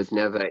 There was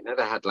never, it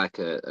never had like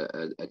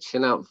a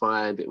chill out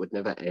vibe. It would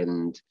never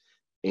end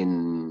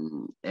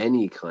in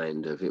any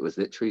kind of, it was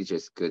literally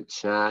just good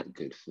chat,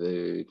 good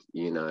food,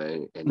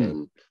 and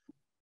then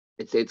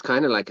it's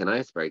kind of like an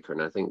icebreaker.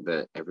 And I think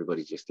that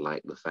everybody just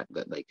liked the fact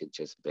that they could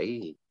just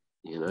be,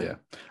 Yeah.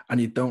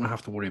 And you don't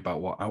have to worry about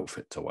what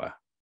outfit to wear.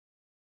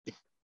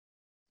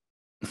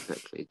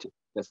 Exactly.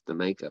 Just the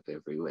makeup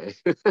everywhere.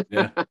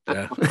 Yeah.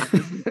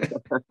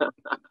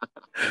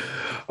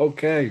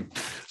 Okay,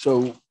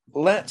 so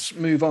let's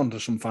move on to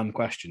some fan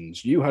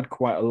questions. You had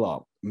quite a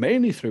lot,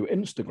 mainly through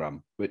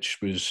Instagram, which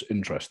was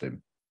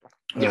interesting.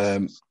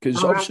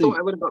 Because I thought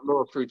I would have got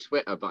more through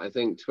Twitter, but I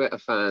think Twitter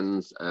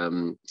fans are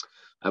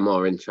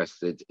more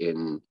interested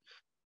in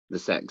the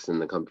sex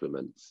and the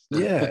compliments.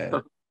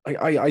 Yeah,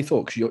 I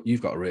thought because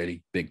you've got a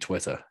really big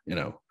Twitter,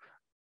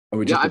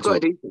 I've got a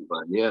decent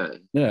one.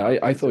 Yeah,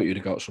 I thought you'd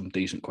have got some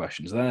decent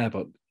questions there,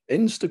 but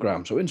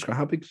Instagram. So Instagram,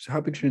 how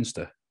big's your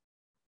Insta?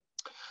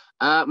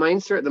 My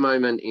Insta at the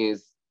moment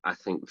is, I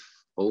think,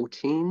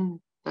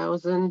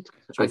 14,000.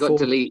 So I got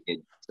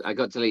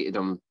deleted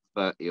on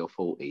 30 or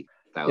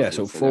 40,000. Yeah,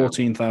 so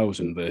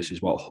 14,000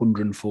 versus what,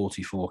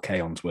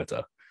 144k on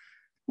Twitter.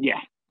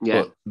 Yeah.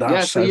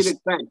 So you'd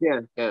expect,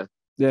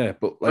 Yeah,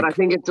 but I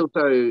think it's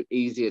also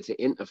easier to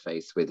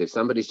interface with if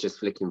somebody's just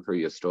flicking through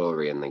your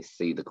story and they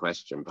see the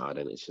question part,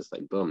 and it's just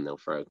like boom, they'll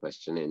throw a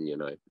question in,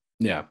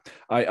 Yeah,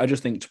 I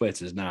just think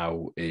Twitter's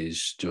now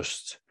is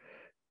just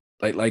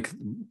like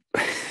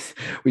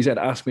we said,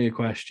 ask me a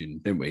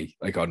question, didn't we?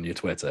 Like on your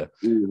Twitter,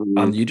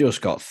 and you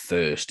just got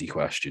thirsty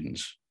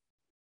questions.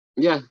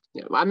 Yeah.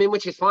 I mean,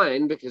 which is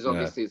fine because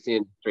obviously it's the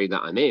industry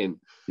that I'm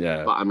in.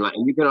 Yeah. But I'm like,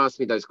 you can ask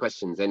me those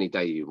questions any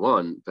day you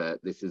want, but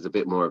this is a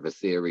bit more of a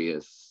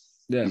serious.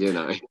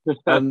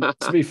 And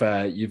to be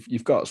fair,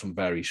 you've got some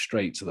very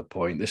straight to the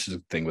point. This is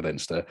the thing with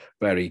Insta,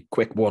 very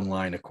quick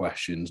one-liner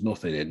questions,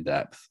 nothing in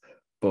depth,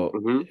 but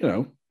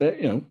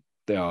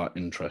they are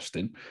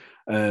interesting.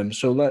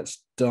 So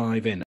let's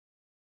dive in.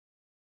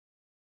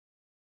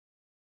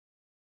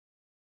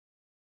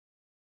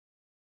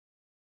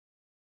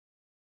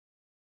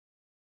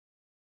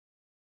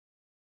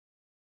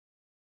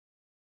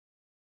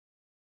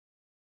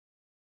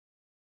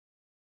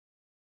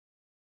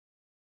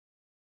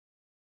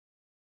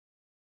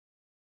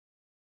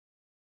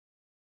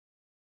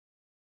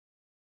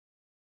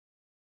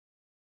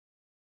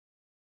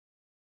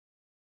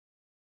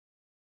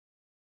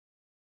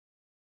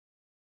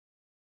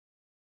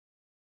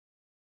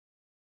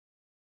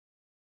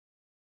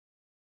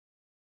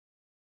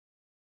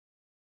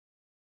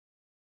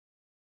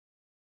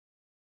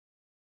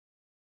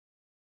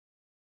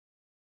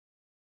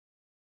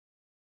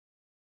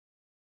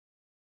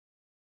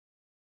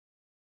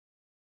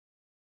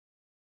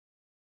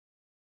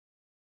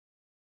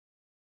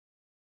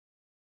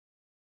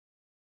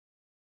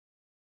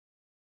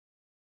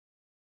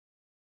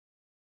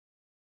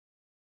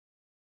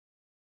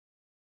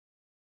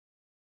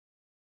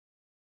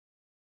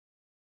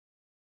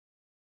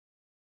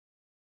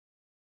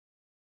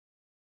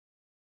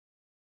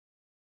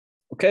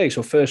 Okay,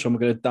 so first one, we're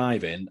going to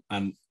dive in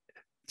and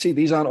see,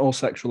 these aren't all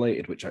sex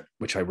related,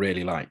 which I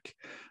really like.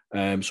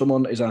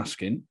 Someone is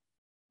asking,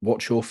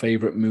 what's your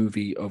favorite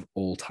movie of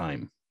all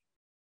time?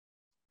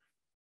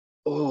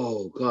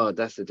 Oh God,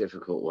 that's a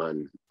difficult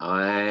one.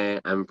 I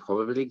am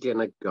probably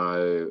gonna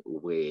go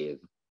with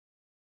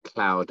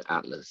Cloud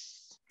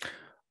Atlas.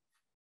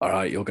 All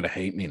right, you're going to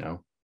hate me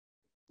now.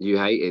 You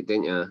hate it,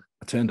 didn't you?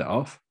 I turned it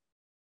off.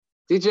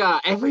 Did you?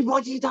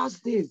 Everybody does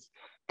this.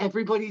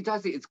 Everybody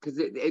does it. It's because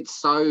it's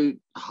so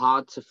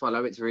hard to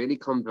follow. It's really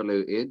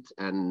convoluted,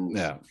 and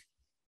Yeah.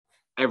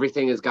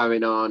 everything is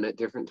going on at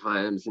different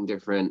times and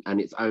different. And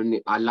it's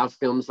only I love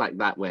films like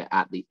that where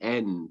at the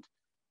end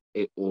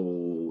it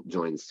all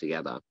joins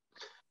together,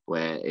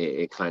 where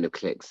it kind of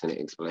clicks and it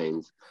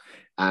explains.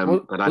 But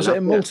I Was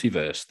it love a it.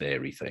 multiverse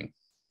theory thing?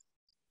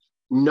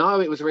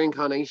 No, it was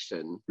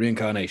reincarnation.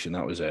 Reincarnation,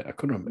 that was it. I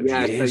couldn't remember. It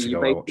Yeah, was so years you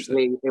ago I watched it.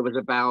 basically it was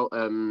about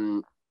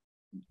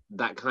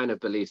that kind of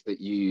belief that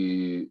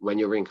when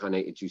you're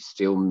reincarnated, you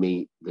still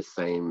meet the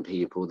same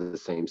people, the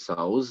same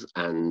souls,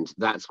 and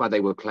that's why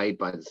they were played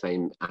by the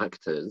same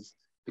actors,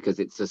 because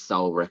it's a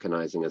soul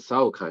recognizing a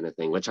soul kind of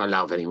thing, which I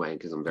love anyway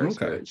because I'm very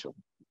spiritual.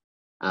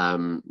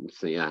 So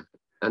yeah,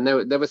 and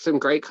there was some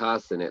great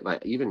casts in it,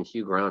 like even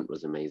Hugh Grant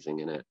was amazing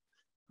in it.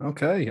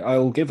 Okay,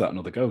 I'll give that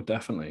another go,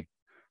 definitely.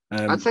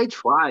 I'd say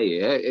try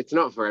it. It's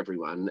not for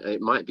everyone.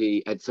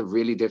 It's a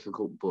really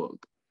difficult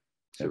book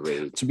to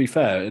read. To be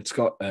fair, it's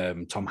got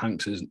Tom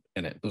Hanks in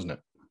it, doesn't it?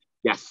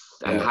 Yes,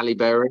 and Halle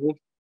Berry.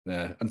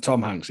 Yeah, and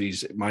Tom Hanks,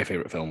 he's my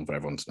favorite film for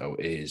everyone to know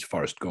is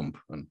Forrest Gump,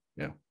 and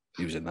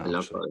he was in that. I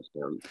love Forrest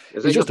Gump.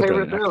 Is that your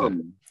favorite film?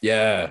 Actor.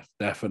 Yeah,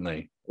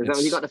 definitely. Is that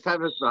when you got the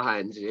feathers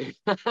behind you?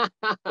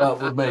 That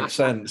would make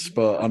sense,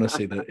 but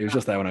honestly, it was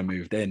just there when I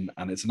moved in,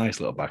 and it's a nice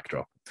little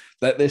backdrop.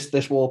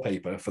 This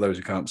wallpaper, for those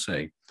who can't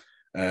see,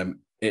 it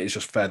is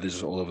just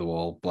feathers all over the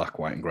wall, black,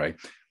 white, and grey,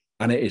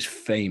 and it is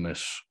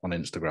famous on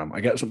Instagram.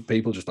 I get some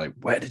people just like,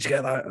 "Where did you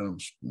get that?" And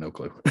no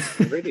clue.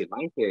 I really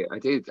like it. I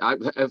did.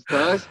 At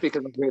first,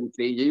 because I couldn't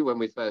see you when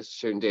we first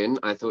tuned in,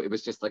 I thought it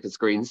was just like a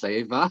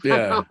screensaver.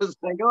 Yeah, I was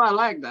like, "Oh, I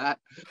like that."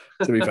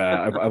 To be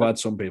fair, I've had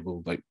some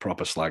people like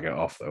proper slag it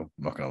off, though.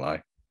 I'm not gonna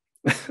lie.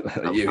 I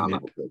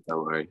like it,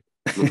 don't worry.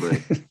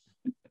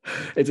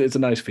 It's a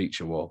nice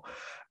feature wall.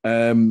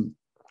 So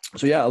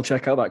yeah, I'll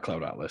check out that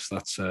Cloud Atlas.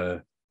 That's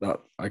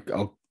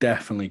I'll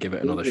definitely give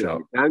it another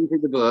shot. Down to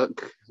the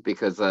book,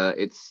 because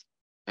it's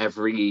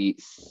every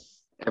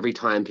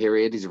time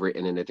period is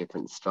written in a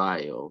different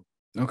style.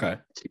 Okay.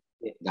 To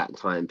fit that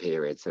time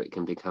period, so it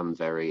can become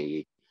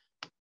very,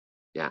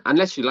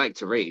 unless you like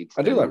to read.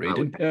 I do like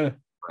reading.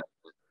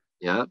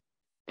 Yeah.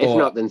 If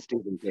not, then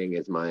Stephen King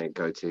is my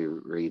go-to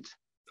read.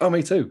 Oh,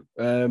 me too.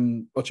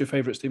 What's your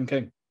favorite Stephen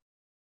King?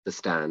 The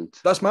Stand.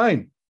 That's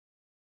mine.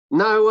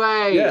 No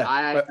way. Yeah,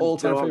 my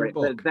all-time favorite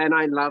book. But then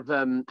I love.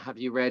 Have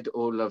you read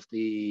all of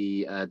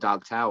the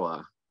Dark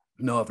Tower?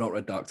 No, I've not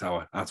read Dark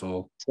Tower at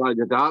all. So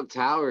the Dark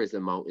Tower is a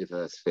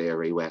multiverse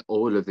theory where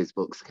all of his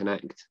books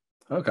connect.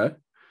 Okay.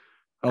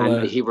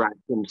 And he wrapped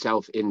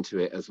himself into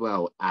it as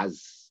well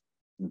as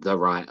the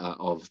writer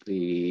of the.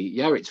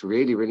 Yeah, it's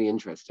really, really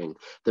interesting.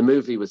 The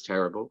movie was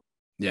terrible.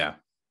 Yeah.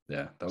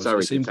 Yeah, that was.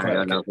 Sorry to say,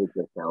 I love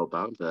Idris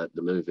Elba, but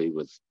the movie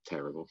was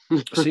terrible.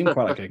 It seemed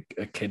quite like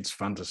a kid's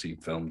fantasy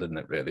film, didn't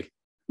it? Really?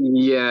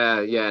 Yeah,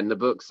 and the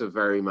books are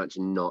very much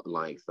not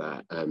like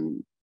that.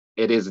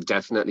 It is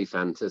definitely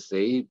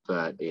fantasy,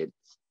 but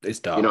it's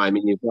dark. You know, I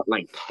mean, you've got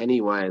like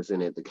Pennywise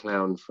in it, the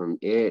clown from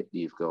It.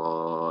 You've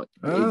got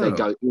they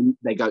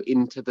go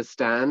into the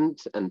stand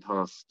and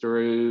pass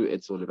through.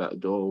 It's all about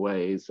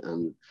doorways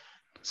and.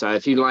 So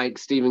if you like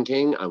Stephen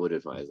King, I would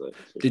advise it.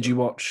 Did you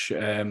watch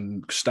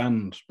The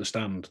Stand?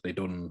 They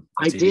done.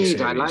 I did.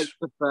 Series. I liked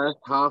the first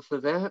half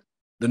of it.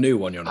 The new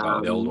one you're on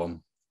about, the old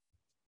one.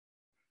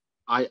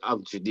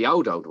 The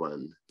old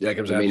one. Yeah,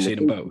 have you seen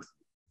them both?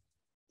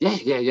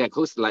 Yeah. Of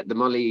course, like the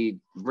Molly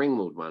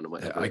Ringwald one. Or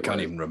whatever I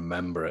can't even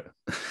remember it.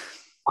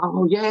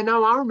 Oh yeah,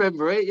 no, I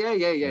remember it.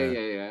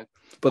 Yeah.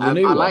 But the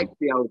new one, I like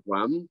the old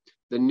one.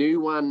 The new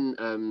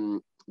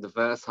one. The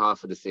first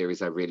half of the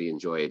series I really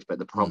enjoyed, but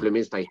the problem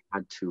is they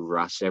had to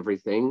rush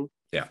everything.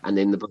 Yeah. And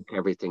in the book,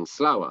 everything's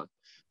slower.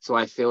 So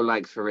I feel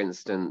like, for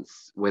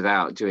instance,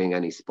 without doing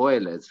any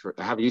spoilers,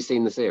 have you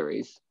seen the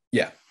series?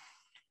 Yeah.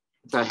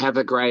 So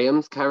Heather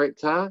Graham's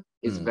character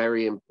is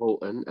very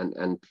important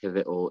and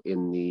pivotal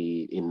in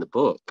the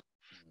book.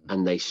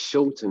 And they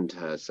shortened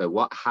her. So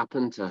what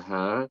happened to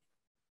her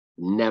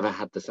never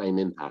had the same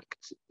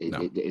impact.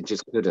 It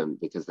just couldn't,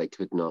 because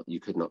you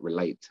could not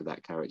relate to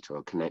that character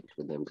or connect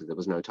with them because there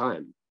was no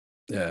time.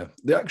 Yeah,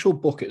 the actual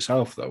book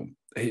itself, though,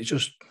 it's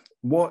just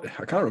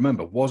I can't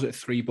remember. Was it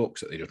 3 books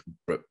that they just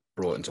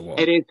brought into one?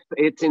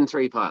 It's in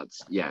 3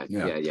 parts. Yeah.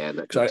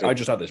 Because I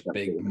just had this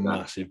big,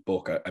 massive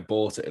book. I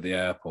bought it at the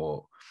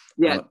airport.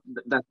 Yeah,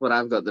 that's what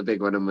I've got, the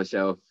big one on my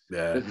shelf.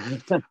 Yeah,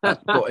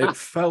 but it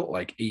felt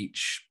like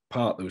each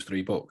part, those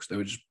 3 books, they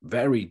were just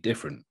very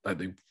different. Like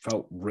they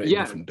felt really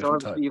different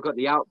times. You've got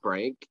the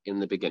outbreak in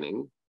the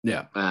beginning.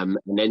 Yeah. And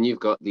then you've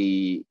got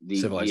the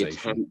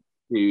civilization.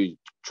 to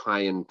try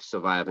and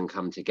survive and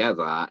come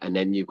together, and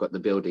then you've got the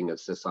building of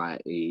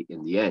society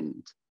in the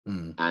end.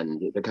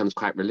 And it becomes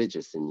quite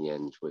religious in the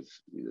end, with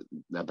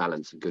the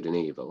balance of good and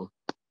evil.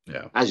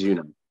 Yeah, as you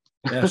know.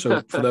 Yeah,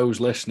 so for those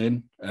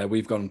listening,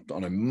 we've gone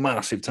on a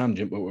massive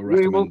tangent, but we're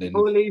We will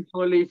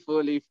recommending...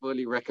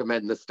 fully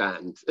recommend The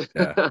Stand.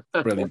 Yeah,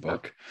 brilliant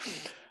book.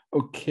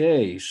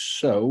 Okay,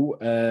 so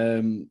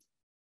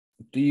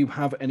do you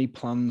have any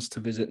plans to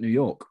visit New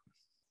York?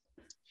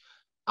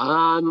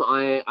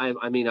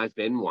 I mean, I've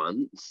been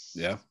once.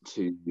 Yeah.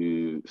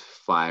 To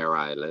Fire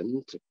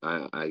Island.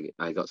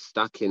 I got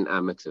stuck in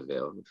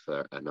Amityville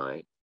for a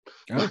night.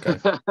 Okay.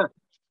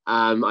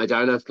 I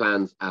don't have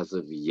plans as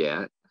of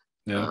yet.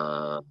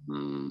 Yeah.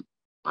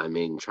 I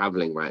mean,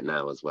 traveling right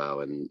now as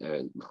well, and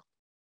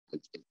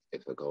it's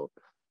difficult.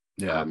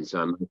 Yeah. So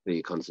I'm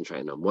mostly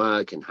concentrating on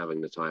work and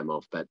having the time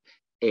off. But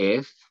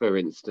if, for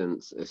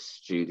instance, a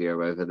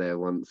studio over there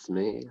wants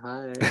me,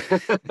 hi.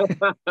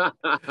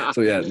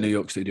 So yeah, New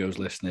York studios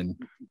listening.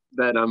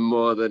 Then I'm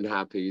more than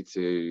happy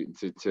to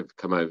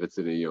come over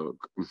to New York.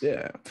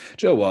 Yeah.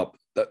 Do you know what?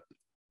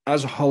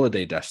 As a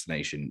holiday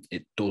destination,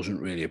 it doesn't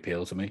really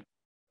appeal to me.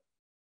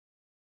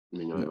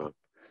 No.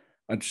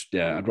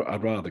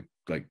 I'd rather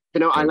like.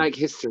 I like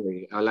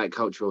history. I like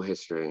cultural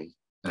history.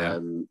 Yeah.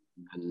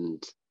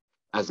 And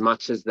as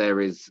much as there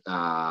is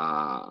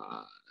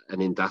an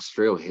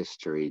industrial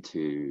history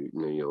to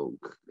New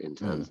York in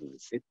terms of the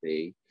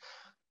city,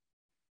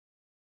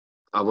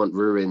 I want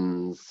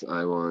ruins.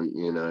 I want,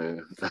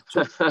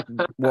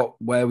 So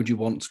where would you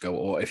want to go,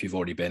 or if you've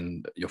already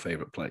been, your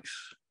favorite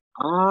place?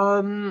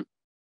 I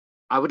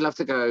would love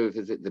to go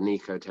visit the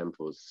Nikko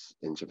temples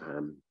in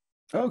Japan.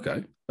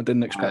 Okay, I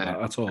didn't expect that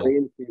at all.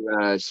 I'm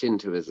into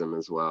Shintoism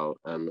as well,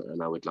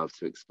 and I would love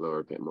to explore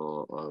a bit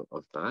more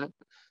of that.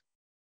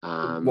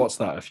 What's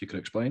that, if you could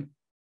explain?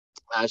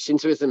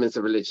 Shintoism is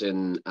a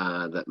religion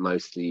that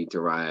mostly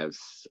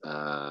derives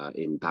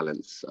in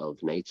balance of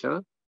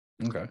nature.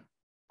 Okay.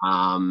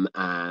 And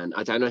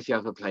I don't know if you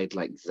ever played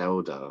like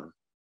Zelda.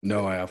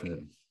 No, I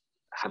haven't.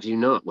 Have you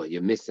not? Well,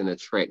 you're missing a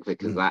trick,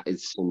 because that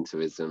is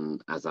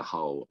Shintoism as a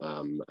whole,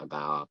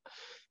 about,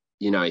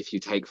 if you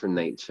take from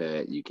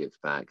nature, you give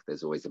back.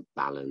 There's always a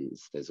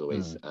balance. There's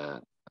always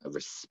a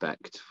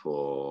respect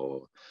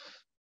for...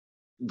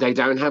 They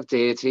don't have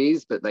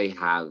deities, but they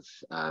have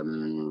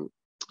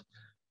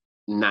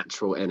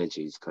natural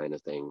energies, kind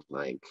of thing.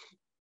 Like,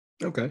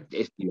 okay,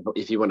 if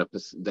you want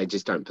to, they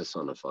just don't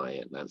personify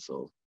it. That's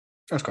all.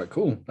 That's quite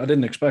cool. I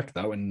didn't expect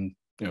that when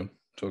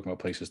talking about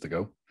places to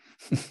go.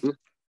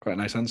 Quite a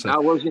nice answer.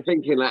 What was you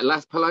thinking? Like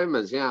Las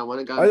Palomas? Yeah, I want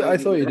to go. I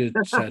thought you'd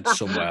have said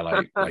somewhere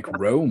like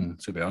Rome.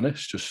 To be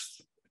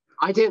honest,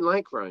 I didn't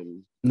like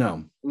Rome.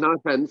 No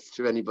offense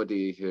to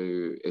anybody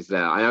who is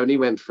there. I only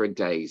went for a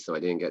day, so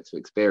I didn't get to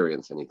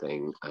experience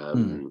anything.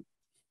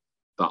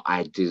 But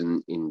I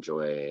didn't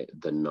enjoy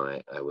the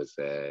night I was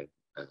there.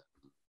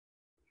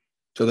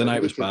 So the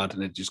night was bad,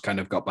 and it just kind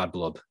of got bad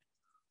blood.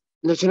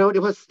 No, do you know what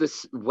it was?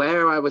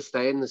 Where I was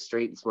staying, the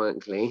streets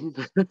weren't clean.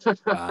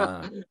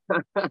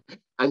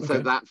 And so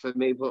that for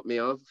me put me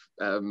off.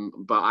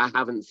 But I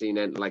haven't seen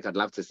it. Like, I'd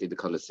love to see the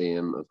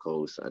Colosseum, of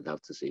course. I'd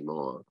love to see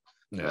more.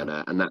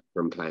 Yeah. And that's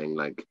from playing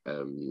like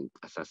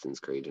Assassin's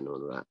Creed and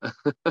all of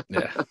that.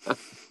 Yeah.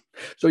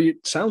 So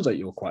it sounds like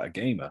you're quite a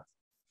gamer.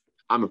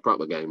 I'm a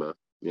proper gamer.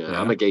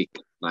 Yeah, I'm a geek,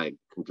 like,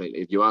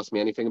 completely. If you ask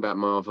me anything about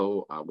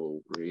Marvel, I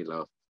will reel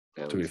off.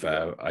 To be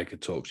fair, I could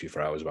talk to you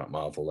for hours about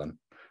Marvel then.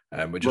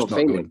 We're just not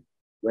Phoenix. going.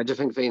 Where do you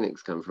think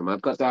Phoenix come from?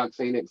 I've got Dark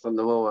Phoenix on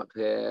the wall up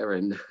here,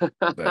 and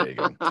there you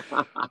go.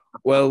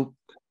 Well,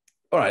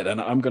 all right then.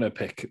 I'm going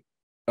to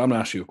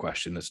ask you a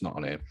question that's not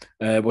on here.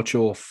 What's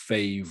your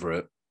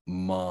favorite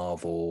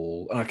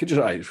Marvel? I could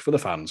just for the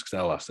fans, because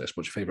they'll ask this.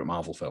 What's your favorite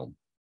Marvel film?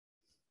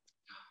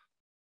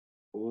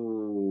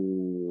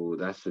 Oh,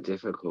 that's a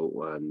difficult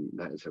one.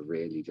 That is a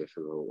really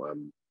difficult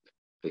one,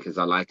 because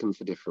I like them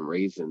for different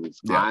reasons.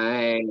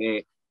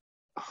 Yeah.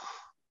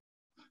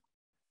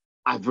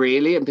 I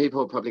really, and people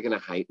are probably going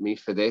to hate me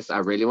for this, I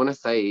really want to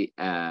say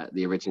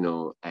the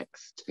original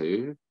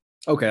X2.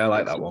 Okay, I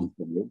like that one.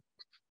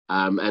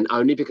 And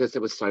only because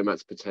there was so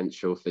much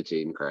potential for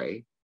Jean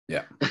Grey.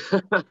 Yeah.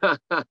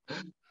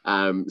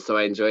 So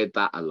I enjoyed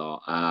that a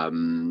lot.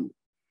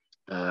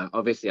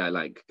 Obviously, I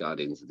like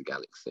Guardians of the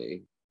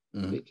Galaxy,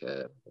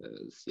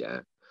 because,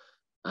 yeah.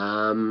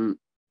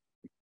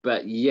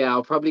 But yeah,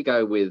 I'll probably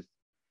go with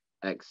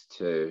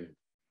X2.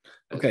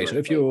 Okay, so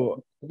if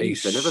you're I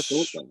never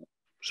thought that.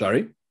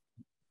 Sorry?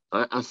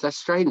 That's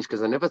strange,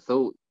 because I never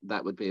thought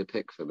that would be a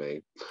pick for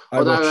me.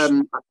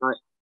 Although,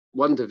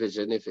 One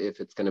Division, if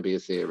it's going to be a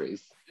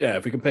series. Yeah,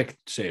 if we can pick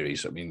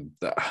series, I mean,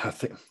 I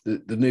think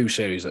the new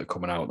series that are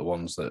coming out, the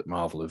ones that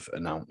Marvel have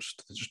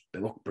announced, they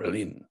look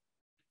brilliant.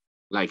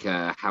 Like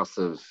House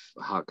of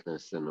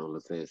Harkness and all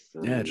of this.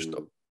 Yeah, just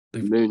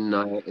Moon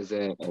Knight, is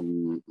it?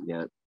 And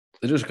yeah,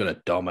 they're just going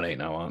to dominate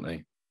now, aren't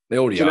they? They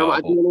already Do you know what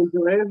I didn't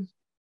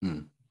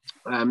enjoy?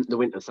 The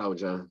Winter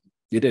Soldier.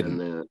 You didn't? And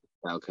the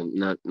Falcon.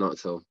 No, not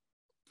at all.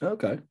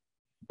 Okay.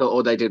 But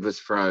all they did was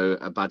throw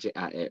a budget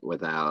at it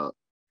without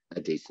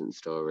a decent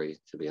story,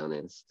 to be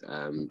honest.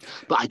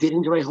 But I did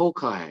enjoy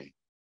Hawkeye.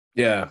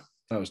 Yeah,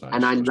 that was nice.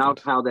 And I That was love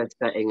good. how they're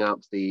setting up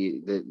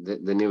the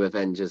new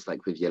Avengers,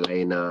 like with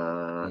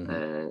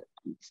Yelena,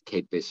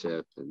 Kate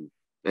Bishop, and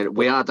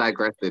we are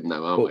digressing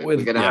though, aren't we?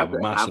 We're gonna have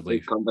we're to have massively.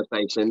 this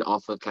conversation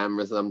off of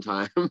camera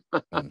sometime.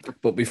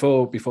 But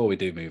before we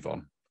do move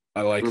on,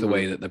 I like the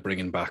way that they're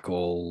bringing back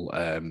all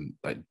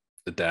like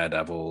the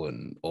Daredevil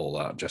and all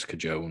that, Jessica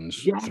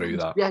Jones through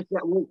that. Yeah.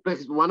 Well,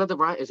 because one of the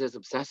writers is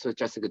obsessed with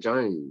Jessica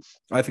Jones.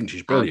 I think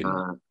she's brilliant.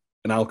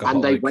 An alcoholic.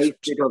 And they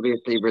wasted,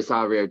 obviously,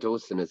 Rosario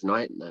Dawson as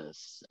Night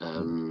Nurse.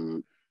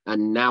 And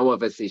now,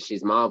 obviously,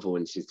 she's Marvel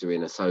and she's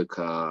doing a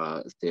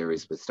Ahsoka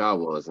series with Star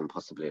Wars and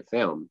possibly a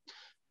film.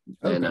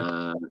 Okay.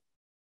 And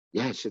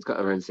yeah, she's got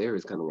her own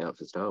series coming out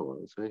for Star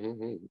Wars. But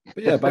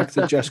yeah, back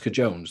to Jessica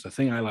Jones. The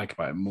thing I like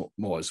about it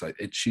more is like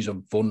she's a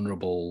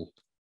vulnerable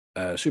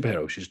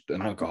superhero. She's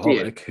an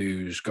alcoholic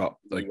who's got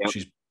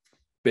she's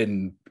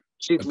been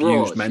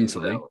abused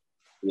mentally.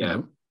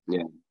 Yeah.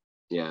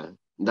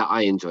 That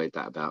I enjoyed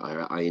that about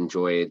her.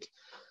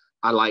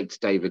 I liked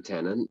David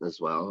Tennant as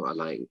well.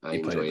 I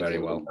enjoyed it very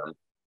well.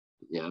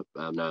 Yeah,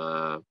 and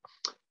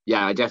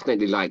I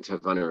definitely liked her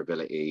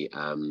vulnerability.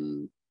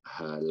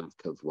 Her lack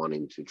of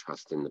wanting to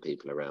trust in the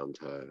people around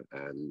her,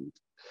 and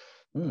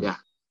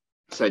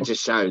so it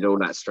just showed all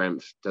that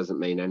strength doesn't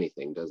mean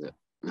anything, does it?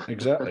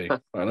 Exactly.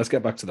 All right, let's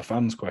get back to the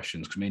fans'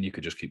 questions, because me and you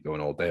could just keep going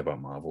all day about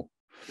Marvel.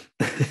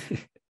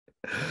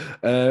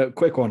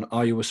 Quick one: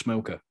 are you a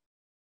smoker?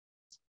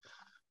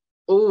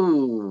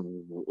 Oh,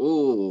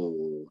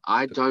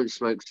 I don't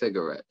smoke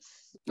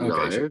cigarettes.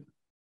 Okay, no,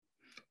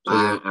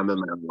 I am a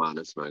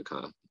marijuana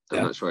smoker.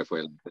 I'm not sure if we're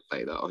allowed to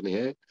say that on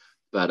here,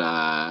 but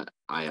I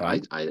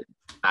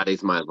that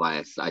is my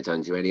vice. I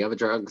don't do any other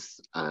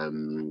drugs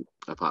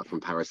apart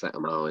from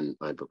paracetamol and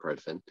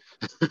ibuprofen.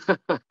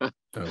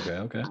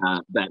 Okay.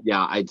 But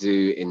yeah, I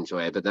do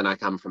enjoy it. But then I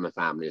come from a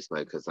family of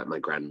smokers. Like my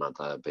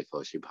grandmother,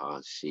 before she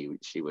passed,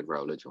 she would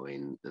roll a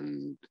joint.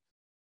 And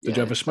did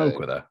you ever smoke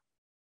with her?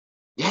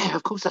 Yeah,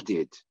 of course I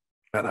did.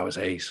 Oh, that was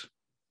ace.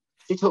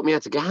 She taught me how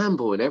to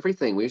gamble and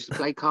everything. We used to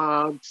play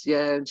cards,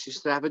 and she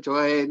used to have a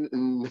joint.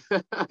 And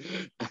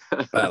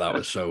that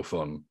was so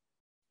fun.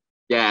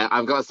 Yeah,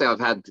 I've got to say, I've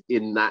had,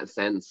 in that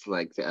sense,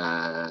 like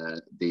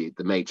the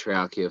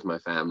matriarchy of my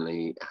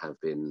family have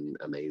been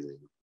amazing.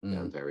 Yeah,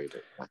 I'm very,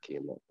 very lucky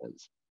in that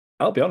sense.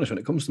 I'll be honest, when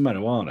it comes to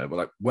marijuana, but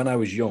like when I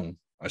was young,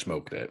 I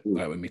smoked it,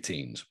 like in my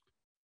teens.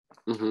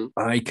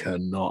 I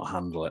cannot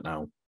handle it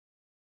now.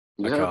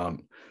 I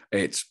can't.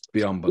 It's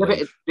beyond belief. Yeah,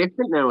 but it's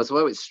different now as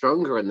well. It's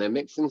stronger, and they're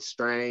mixing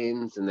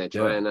strains, and they're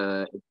trying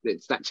to.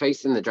 It's that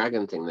chasing the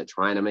dragon thing. They're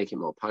trying to make it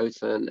more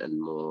potent and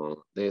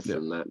more this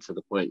and that, to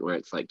the point where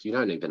it's like you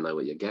don't even know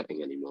what you're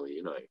getting anymore.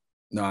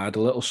 No, I had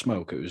a little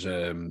smoke. It was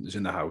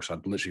in the house. I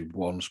had literally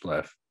one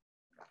spliff.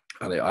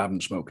 I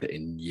haven't smoked it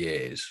in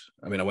years.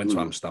 I mean, I went to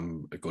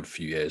Amsterdam a good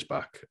few years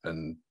back,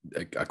 and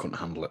I couldn't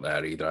handle it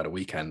there either. I had a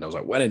weekend. I was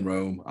like, when in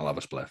Rome, I'll have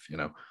a spliff.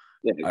 Yeah,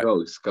 it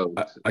goes.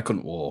 I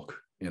couldn't walk.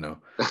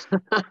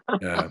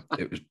 Yeah,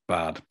 it was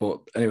bad. But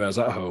anyway, I was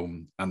at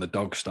home and the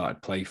dog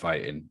started play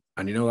fighting.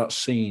 And you know that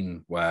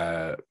scene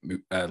where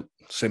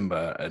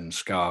Simba and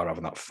Scar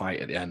having that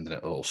fight at the end and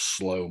it all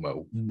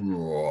slow-mo?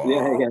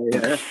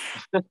 Yeah.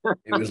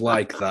 It was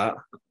like that.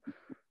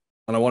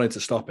 And I wanted to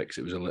stop it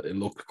because it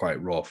looked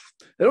quite rough.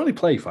 They're only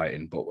play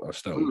fighting, but I was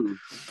stoned.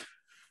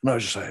 And I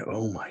was just like,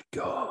 oh my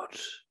God.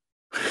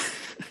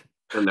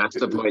 And that's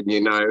the point,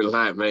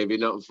 like maybe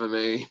not for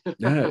me.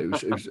 Yeah, it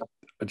was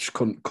I just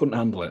couldn't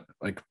handle it.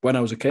 Like when I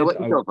was a kid.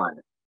 What is your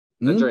vice?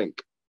 A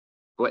drink.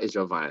 What is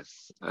your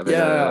vice?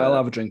 I'll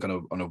have a drink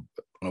on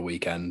a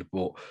weekend,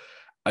 but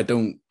I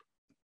don't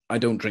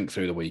drink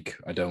through the week.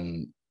 I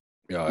don't.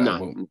 I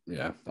won't.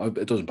 Yeah,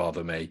 it doesn't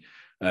bother me.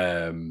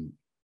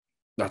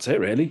 That's it,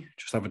 really.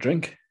 Just have a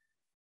drink.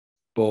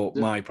 But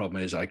my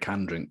problem is I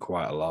can drink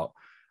quite a lot.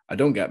 I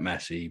don't get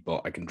messy,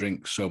 but I can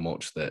drink so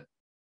much that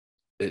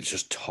it's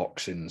just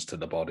toxins to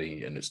the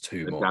body and it's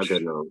too much.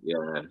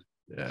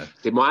 Yeah.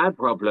 See, my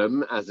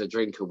problem as a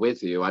drinker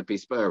with you, I'd be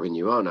spurring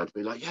you on. I'd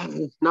be like,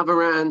 another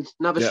round,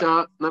 another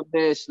shot, another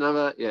this,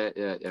 another.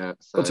 Yeah.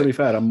 So, but to be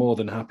fair, I'm more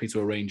than happy to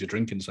arrange a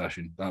drinking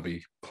session. That'd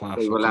be class.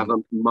 We will have a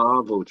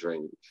Marvel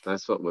drink.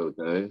 That's what we'll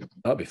do.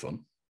 That'd be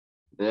fun.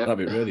 Yeah.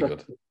 That'd be really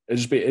good.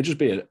 It'd just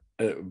be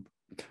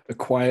a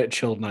quiet,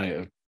 chilled night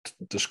of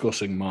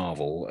discussing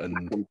Marvel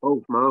and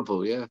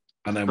Marvel, yeah.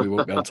 And then we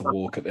won't be able to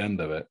walk at the end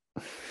of it.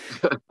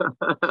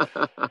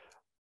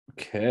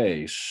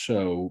 Okay,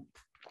 so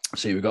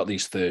see, we've got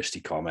these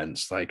thirsty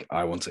comments like,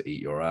 I want to eat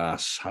your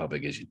ass, how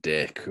big is your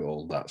dick,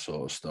 all that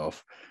sort of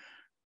stuff.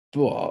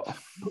 But I'm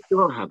not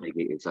sure how big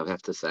it is, I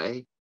have to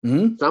say.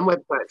 Some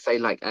websites say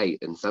like 8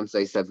 and some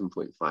say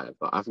 7.5,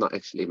 but I've not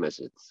actually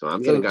measured. So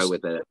I'm going to go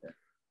with a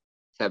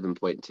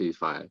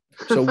 7.25.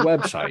 So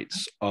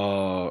websites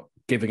are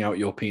giving out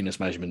your penis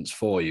measurements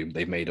for you.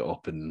 They've made it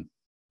up and...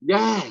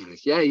 Yeah.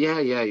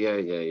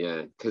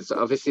 Because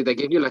obviously they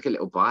give you like a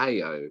little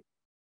bio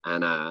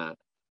and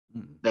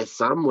There's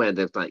some where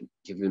they've like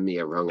given me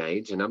a wrong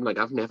age, and I'm like,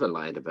 I've never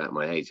lied about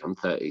my age. I'm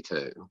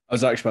 32. I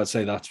was actually about to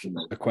say that's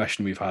a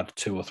question we've had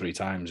 2 or 3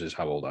 times is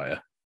how old are you?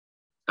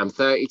 I'm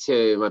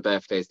 32. My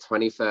birthday is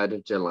 23rd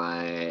of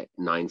July,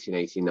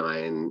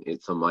 1989.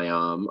 It's on my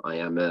arm. I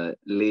am a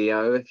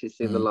Leo, if you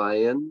see the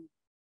lion.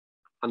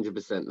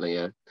 100%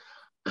 Leo.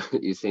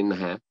 You've seen the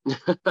hair.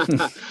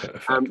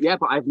 Yeah,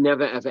 but I've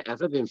never,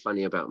 ever been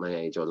funny about my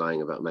age or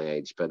lying about my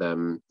age. But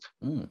some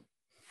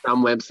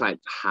websites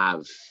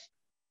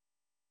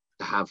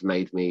have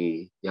made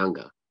me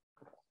younger.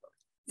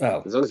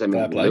 Well, as long as they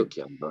make me look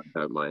young, I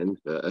don't mind.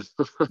 But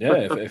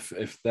yeah,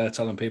 if they're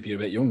telling people you're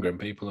a bit younger and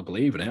people are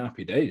believing it,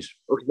 happy days.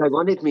 Well, they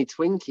wanted me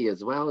twinkie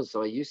as well,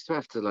 so I used to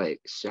have to like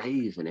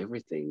shave and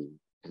everything.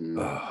 And,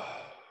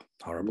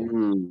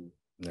 horrible.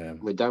 Yeah,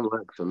 it don't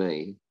work for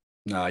me.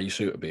 Nah, you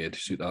suit a beard. You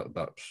suit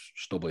that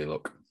stubbly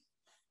look.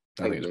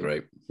 I think it's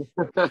great.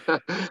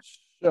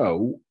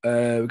 So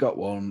we got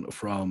one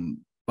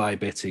from By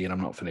Bitty, and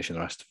I'm not finishing the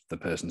rest of the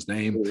person's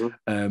name.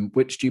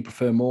 Which do you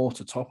prefer more,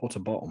 to top or to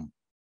bottom?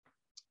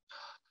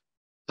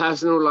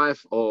 Personal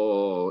life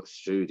or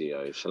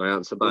studio? Shall I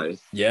answer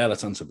both? Yeah,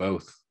 let's answer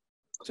both.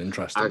 It's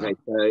interesting. Okay,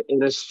 so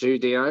in a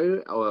studio,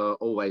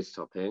 always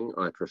topping,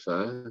 I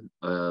prefer.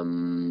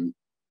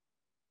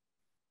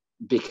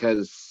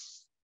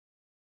 Because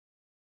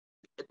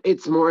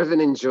it's more of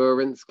an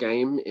endurance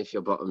game if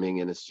you're bottoming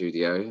in a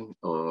studio.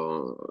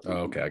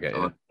 Okay, I get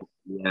you.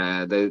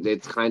 Yeah,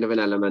 it's kind of an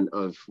element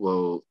of,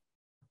 well,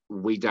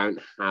 we don't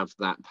have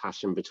that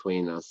passion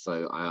between us,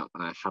 so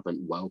I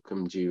haven't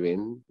welcomed you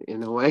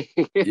in a way.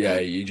 Yeah,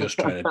 you're just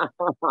trying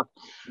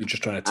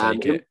to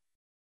take it.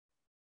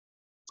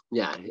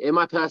 Yeah, in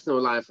my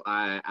personal life,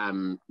 I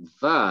am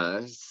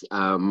verse.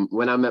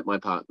 When I met my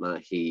partner,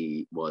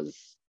 he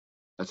was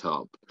a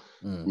top.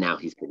 Now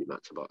he's pretty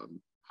much a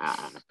bottom.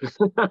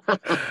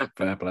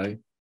 Fair play.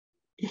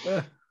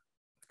 Yeah.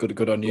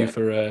 Good on you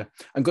for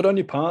and good on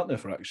your partner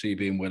for actually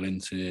being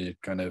willing to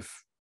kind of.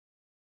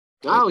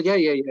 Oh yeah.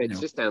 It's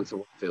just down to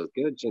what feels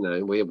good,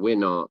 We're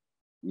not,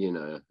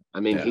 I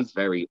mean, he's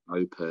very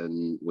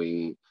open.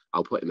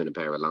 I'll put him in a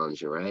pair of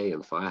lingerie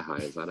and fire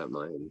hose. I don't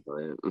mind.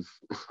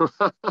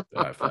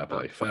 Right,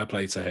 fair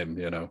play to him.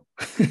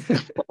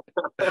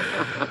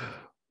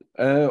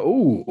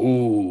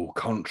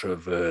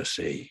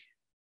 Controversy.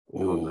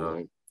 Oh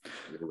no,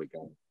 here we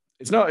go.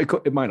 It's not.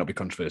 It might not be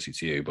controversy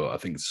to you, but I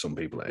think to some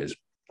people it is.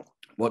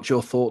 What's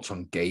your thoughts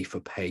on gay for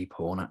pay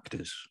porn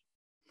actors?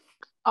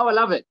 Oh, I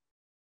love it.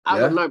 I've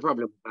got no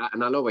problem with that,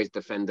 and I'll always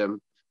defend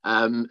them.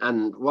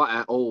 And what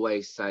I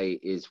always say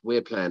is,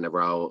 we're playing a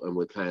role, and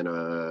we're playing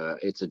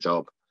it's a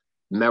job.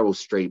 Meryl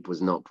Streep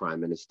was not Prime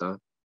Minister,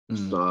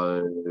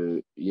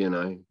 so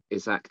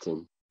it's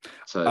acting.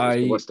 So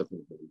what's the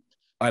problem?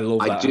 I love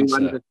that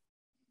answer.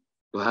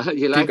 Well,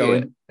 you like Keep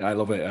going. It? I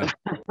love it.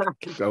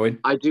 Keep going.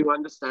 I do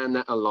understand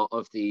that a lot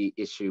of the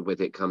issue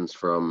with it comes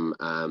from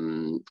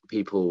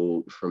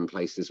people from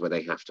places where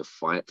they have to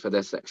fight for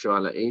their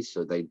sexuality,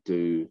 so they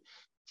do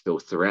feel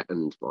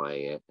threatened by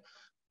it.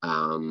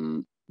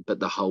 But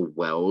the whole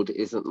world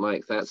isn't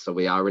like that. So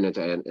we are in a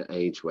day and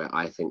age where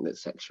I think that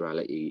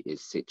sexuality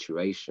is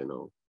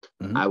situational.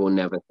 I will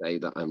never say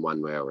that I'm one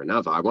way or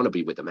another. I want to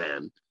be with a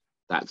man.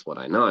 That's what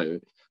I know.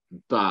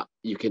 But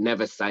you can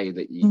never say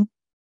that you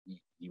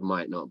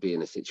might not be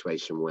in a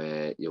situation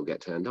where you'll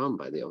get turned on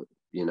by a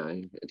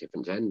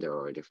different gender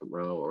or a different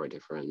role or a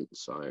different.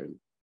 So.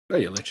 Well,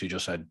 you literally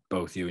just said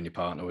both you and your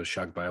partner was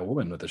shagged by a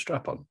woman with a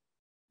strap on.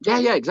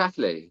 Yeah,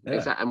 exactly.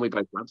 And we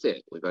both loved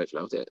it.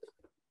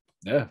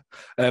 Yeah.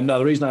 Now,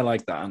 the reason I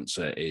like that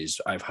answer is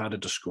I've had a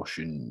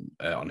discussion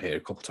on here a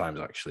couple of times,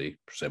 actually,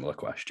 similar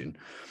question.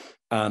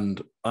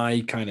 And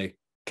I kind of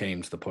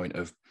came to the point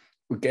of,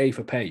 with gay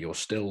for pay, you're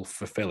still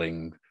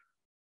fulfilling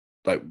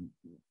like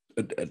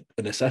a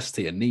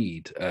necessity, a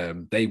need.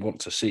 They want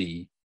to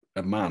see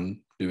a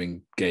man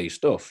doing gay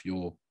stuff.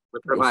 We're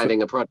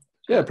providing a product.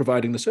 Yeah,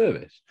 providing the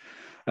service,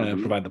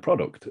 provide the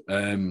product.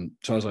 So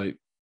I was like,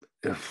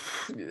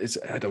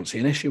 I don't see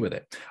an issue with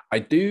it. I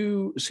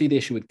do see the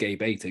issue with gay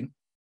baiting.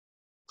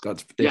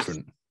 That's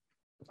different.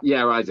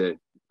 Yes. Yeah, I do.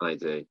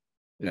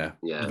 Yeah.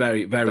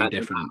 Very, very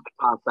different.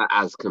 I class that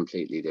as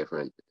completely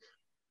different.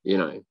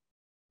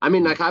 I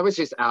mean, like, I was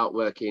just out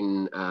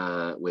working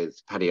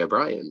with Paddy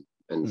O'Brien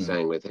and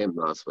staying with him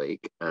last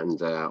week,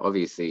 and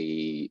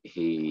obviously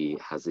he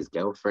has his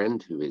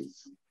girlfriend who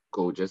is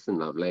gorgeous and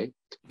lovely.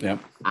 Yeah.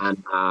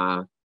 And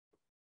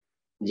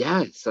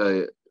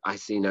so I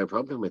see no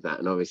problem with that,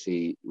 and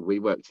obviously we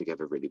work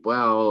together really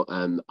well.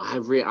 I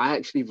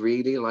actually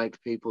really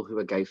like people who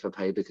are gay for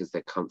pay because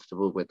they're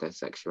comfortable with their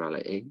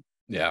sexuality.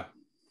 Yeah,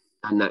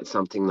 and that's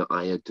something that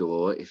I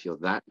adore. If you're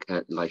that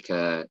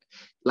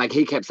like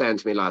he kept saying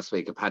to me last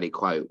week, a Paddy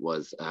quote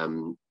was,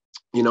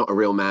 "You're not a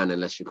real man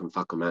unless you can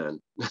fuck a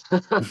man."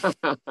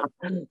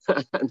 And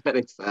then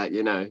it's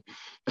that,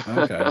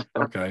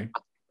 Okay,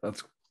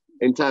 that's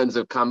in terms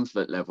of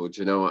comfort level.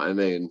 Do you know what I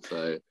mean?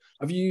 So.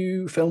 Have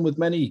you filmed with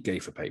many gay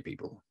for pay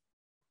people?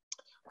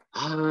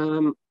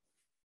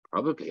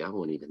 Probably. I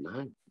won't even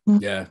know.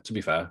 Yeah, to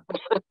be fair,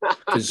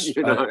 because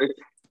You know?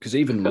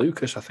 even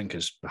Lucas, I think,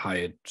 has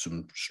hired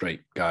some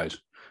straight guys.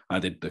 I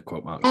did the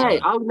quote marks Hey, there.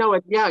 oh no,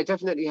 yeah, I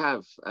definitely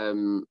have.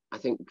 I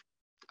think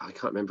I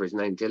can't remember his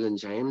name. Dylan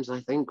James, I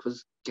think,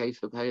 was gay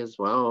for pay as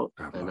well.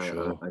 I'm And not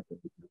sure. I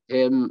think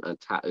him,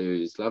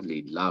 tattoos,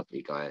 lovely,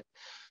 lovely guy.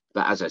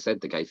 But as I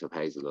said, the gay for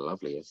pays are the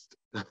loveliest.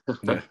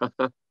 Yeah,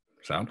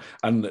 sound.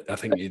 And I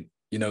think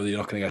you know you're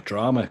not going to get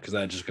drama because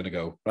they're just going to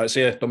go, right,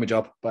 see ya, done my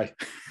job, bye.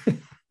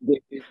 This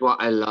is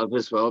what I love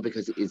as well,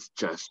 because it's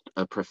just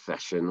a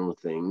professional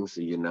thing.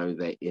 So, you know,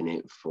 they're in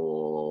it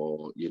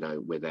for, you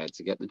know, we're there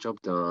to get the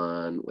job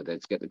done. We're there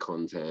to get the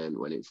content.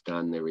 When it's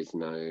done, there is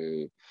no,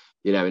 you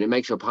know, and it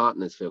makes your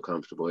partners feel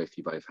comfortable if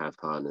you both have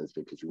partners,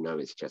 because you know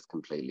it's just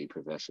completely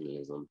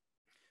professionalism.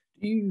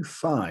 Do you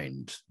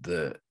find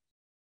that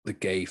the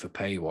gay for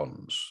pay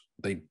ones,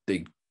 they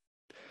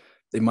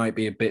might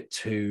be a bit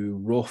too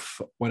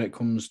rough when it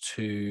comes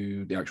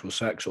to the actual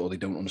sex, or they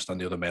don't understand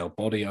the other male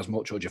body as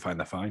much, or do you find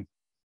they're fine?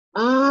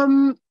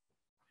 Um,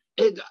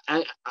 it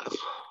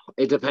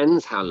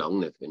depends how long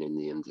they've been in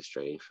the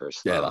industry for a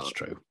Yeah, that's start.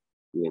 true.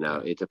 You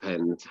know, Yeah. it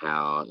depends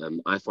how.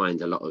 I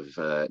find a lot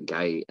of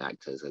gay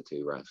actors are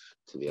too rough,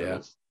 to be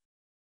honest,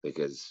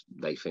 because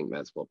they think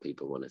that's what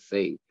people want to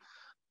see.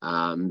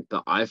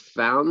 But I've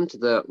found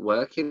that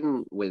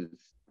working with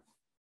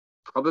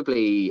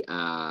probably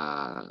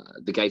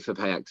the gay for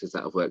pay actors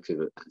that I've worked with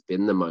have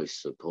been the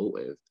most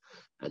supportive,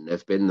 and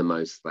they've been the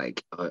most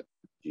like, oh,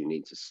 do you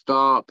need to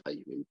stop? Are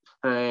you in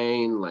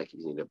pain? Like,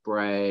 you need a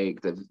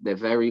break? They're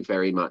very,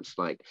 very much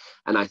like,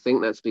 and I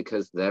think that's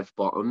because they've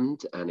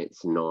bottomed and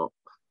it's not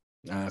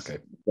Okay.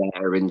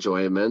 their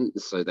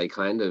enjoyment, so they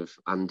kind of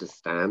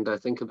understand, I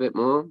think, a bit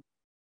more.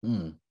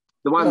 Hmm.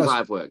 The ones That's,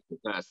 I've worked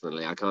with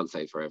personally, I can't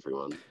say for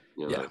everyone,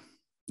 you know.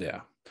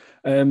 yeah.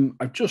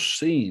 I've just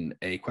seen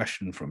a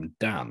question from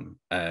Dan.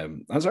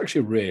 That's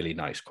actually a really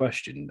nice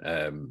question.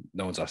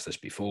 No one's asked this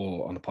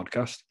before on the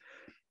podcast.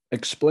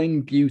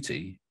 Explain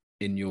beauty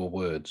in your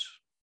words.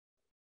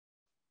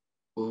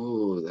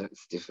 Oh,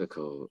 that's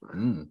difficult.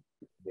 Mm.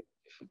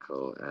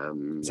 Difficult.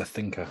 It's a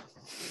thinker.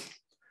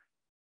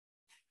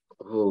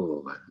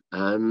 Oh,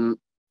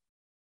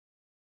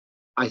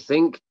 I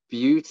think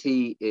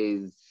beauty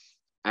is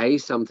A,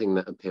 something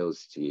that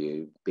appeals to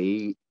you,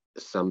 B,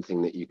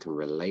 something that you can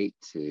relate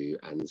to,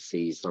 and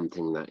C,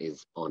 something that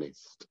is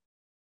honest.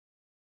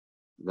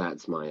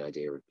 That's my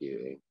idea of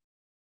beauty.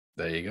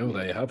 There you go. Yeah.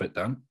 There you have it,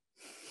 Dan.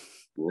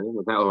 Yeah,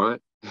 was that all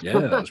right? Yeah,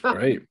 that was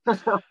great.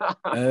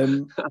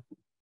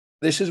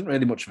 This isn't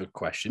really much of a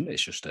question.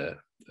 It's just a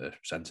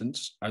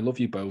sentence. I love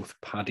you both,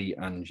 Paddy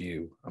and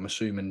you. I'm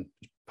assuming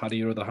Paddy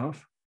your other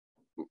half?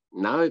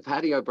 No,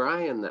 Paddy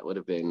O'Brien, that would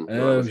have been who I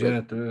Oh, was with.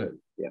 yeah. Do it.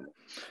 Yeah.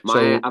 My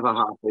So, other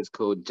half is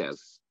called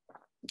Jesse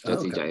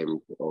okay.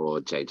 James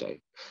or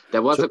JJ.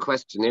 There was a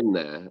question in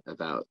there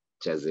about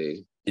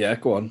Jesse. Yeah,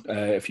 go on.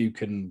 If you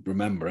can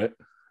remember it,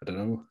 I don't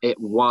know. It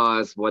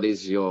was, what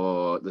is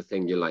the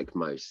thing you like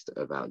most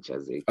about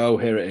Jesse? Oh,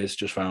 here it is.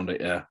 Just found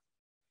it. Yeah.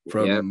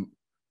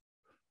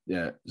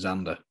 Yeah.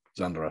 Xander.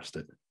 Xander asked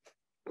it.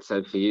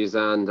 So for you,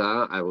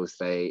 Xander, I will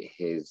say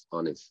his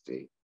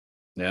honesty,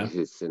 Yeah.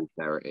 his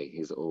sincerity.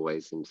 He's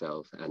always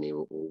himself, and he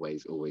will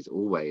always, always,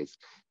 always,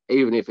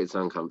 even if it's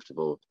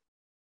uncomfortable,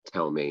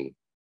 tell me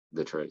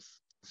the truth.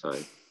 So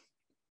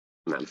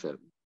that's it.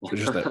 So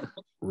just that,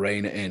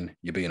 rein it in.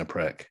 You're being a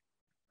prick.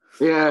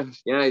 Yeah,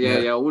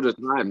 all the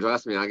time.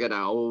 Trust me, I get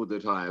that all the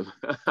time.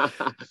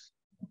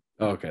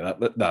 Okay,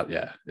 that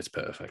yeah, it's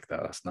perfect.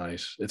 That's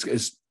nice.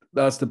 It's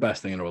that's the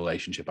best thing in a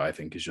relationship, I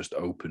think, is just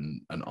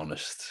open and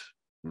honest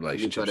You've got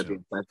relationships. to be,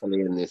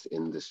 especially in this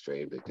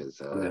industry, because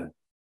Yeah.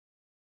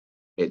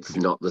 it's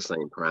not the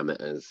same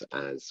parameters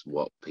as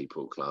what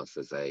people class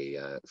as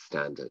a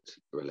standard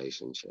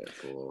relationship.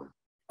 Or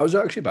I was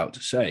actually about to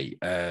say,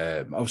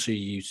 obviously,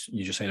 you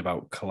just saying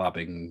about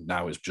collabing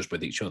now is just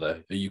with each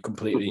other. Are you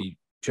completely?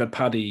 You had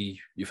Paddy,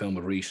 you filmed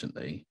with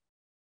recently.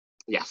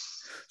 yes.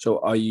 So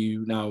are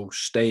you now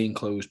staying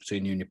close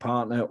between you and your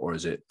partner, or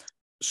is it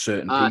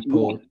certain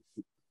people?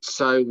 Yeah.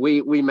 So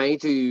we may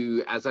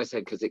do, as I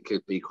said, because it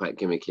could be quite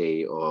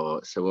gimmicky,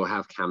 or so we'll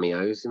have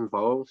cameos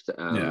involved.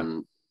 Yeah.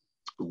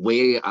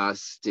 We are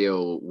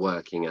still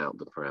working out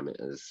the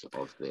parameters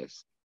of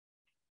this.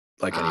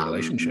 Like any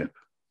relationship.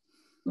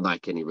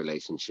 Like any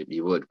relationship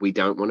you would. We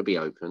don't want to be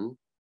open.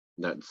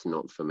 That's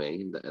not for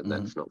me.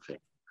 That's not fair.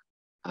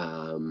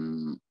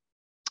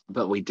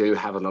 But we do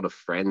have a lot of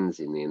friends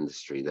in the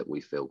industry that we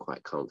feel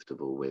quite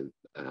comfortable with.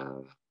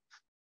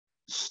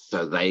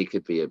 So they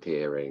could be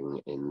appearing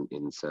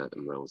in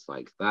certain roles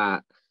like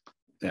that.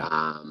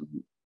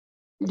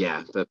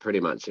 Yeah, but pretty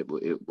much it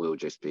will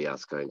just be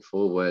us going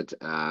forward.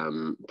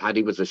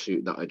 Paddy was a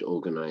shoot that I'd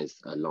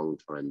organised a long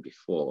time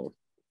before.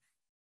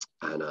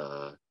 And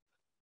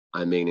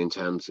I mean, in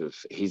terms of,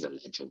 he's a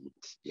legend,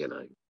 you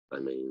know. I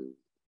mean,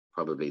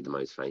 probably the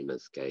most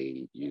famous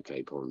gay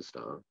UK porn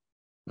star.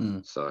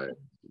 So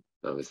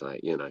I was like,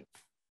 you know,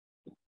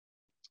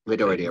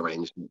 we'd already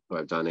arranged before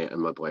I've done it,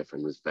 and my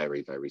boyfriend was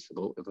very, very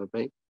supportive of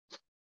me.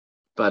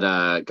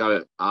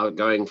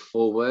 going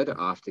forward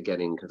after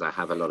getting, because I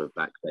have a lot of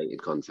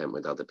backdated content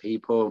with other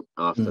people.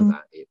 After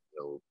that, it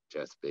will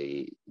just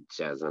be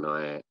Jazz and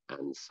I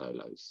and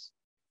solos.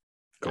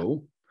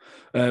 Cool.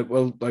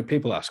 Well, like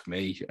people ask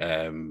me,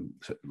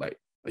 like,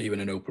 are you in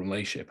an open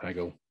relationship? I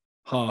go,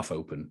 half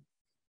open.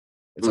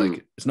 It's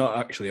like, it's not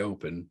actually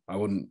open. I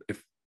wouldn't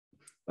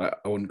go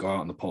out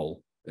on the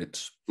pole.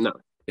 It's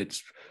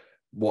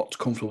what's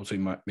comfortable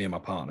between me and my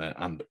partner,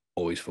 and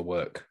always for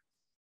work.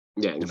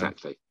 Yeah,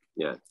 exactly.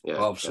 Yeah.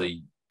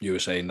 Obviously, you were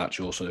saying that's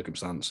your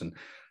circumstance, and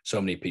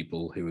so many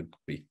people who would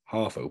be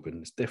half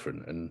open is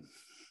different, and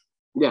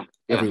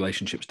every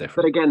relationship's different.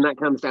 But again, that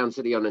comes down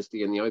to the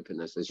honesty and the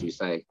openness, as you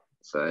say.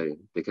 So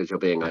because you're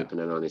being open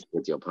and honest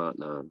with your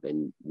partner,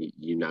 then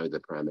you know the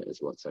parameters,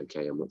 what's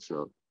okay and what's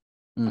not.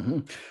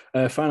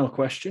 Final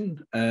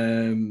question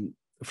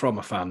from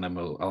a fan, then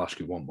I'll ask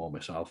you one more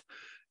myself,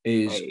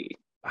 is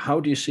how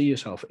do you see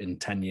yourself in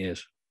 10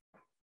 years?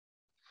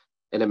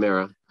 In a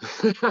mirror.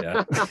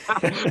 Yeah.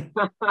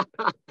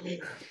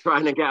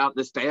 Trying to get up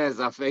the stairs,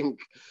 I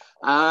think.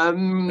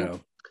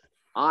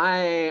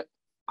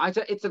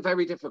 It's a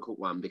very difficult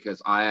one,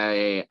 because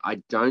I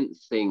don't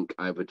think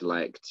I would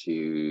like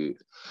to,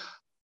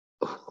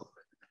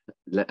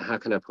 how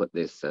can I put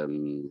this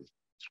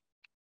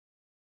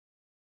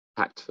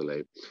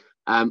tactfully?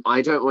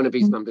 I don't want to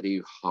be somebody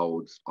who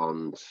holds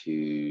on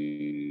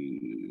to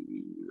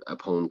a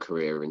porn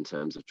career in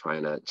terms of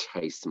trying to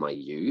chase my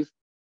youth.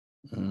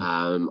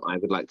 I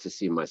would like to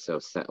see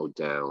myself settled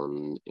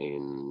down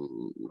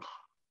in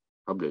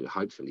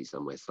hopefully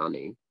somewhere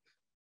sunny.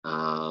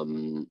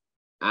 And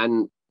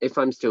if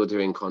I'm still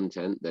doing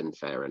content, then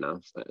fair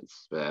enough,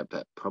 that's fair,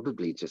 but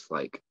probably just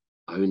like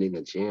owning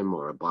a gym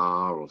or a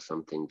bar or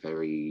something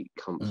very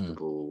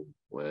comfortable,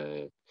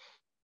 where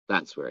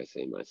that's where I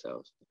see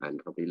myself, and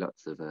probably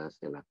lots of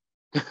filler.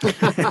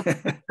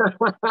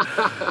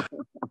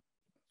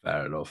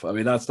 Fair enough. I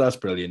mean, that's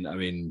brilliant. I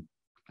mean,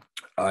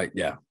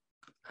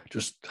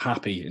 just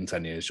happy in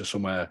 10 years, just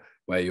somewhere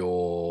where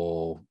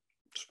you're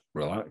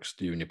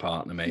relaxed, you and your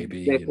partner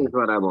maybe. This is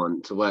what I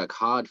want, to work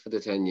hard for the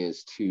 10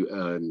 years to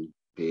earn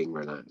being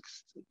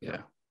relaxed.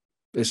 Yeah,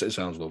 it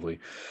sounds lovely.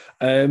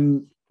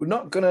 We're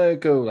not gonna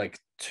go like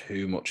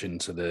too much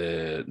into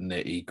the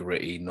nitty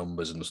gritty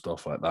numbers and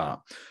stuff like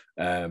that,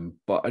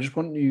 but I just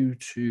want you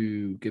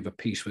to give a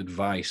piece of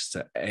advice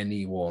to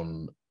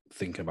anyone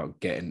thinking about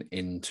getting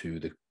into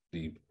the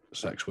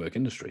sex work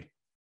industry.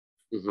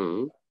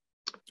 It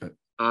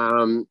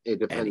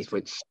depends anything.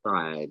 Which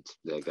side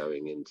they're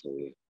going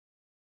into.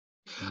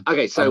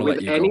 Okay, so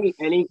with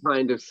any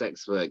kind of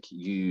sex work,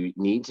 you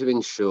need to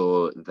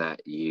ensure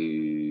that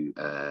you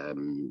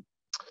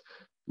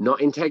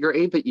not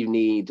integrity, but you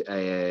need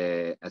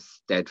a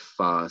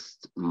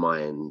steadfast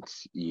mind.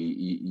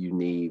 You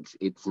need,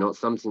 it's not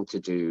something to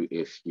do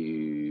if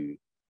you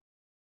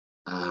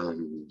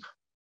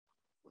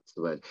what's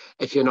the word?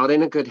 If you're not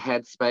in a good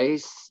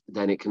headspace,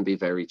 then it can be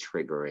very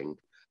triggering.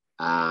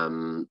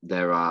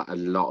 There are a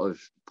lot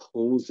of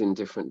pulls in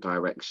different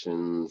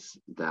directions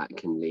that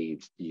can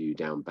lead you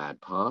down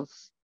bad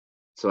paths.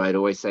 So I'd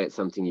always say it's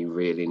something you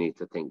really need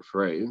to think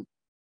through.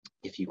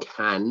 If you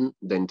can,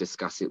 then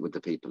discuss it with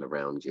the people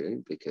around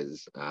you,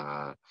 because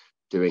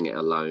doing it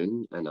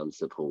alone and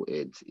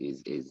unsupported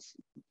is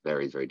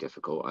very, very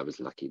difficult. I was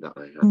lucky that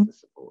I had the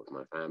support of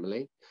my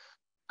family.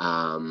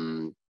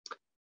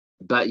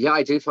 But yeah,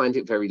 I do find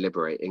it very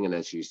liberating. And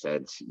as you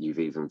said, you've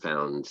even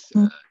found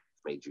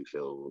made you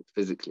feel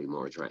physically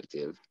more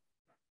attractive,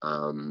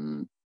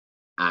 and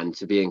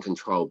to be in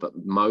control. But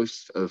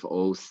most of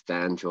all,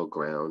 stand your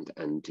ground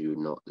and do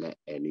not let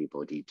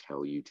anybody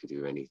tell you to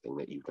do anything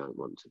that you don't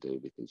want to do,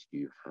 because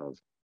you have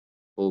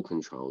full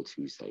control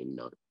to say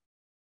no.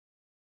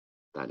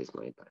 That is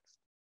my advice.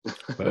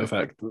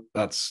 Perfect.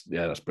 That's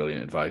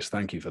brilliant advice.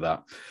 Thank you for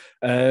that.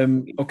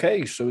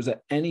 Okay, so is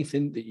there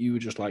anything that you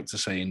would just like to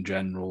say in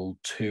general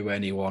to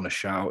anyone, a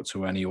shout out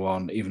to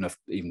anyone, even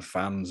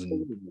fans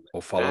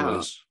or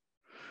followers?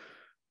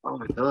 Oh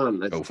my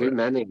God, that's too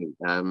many.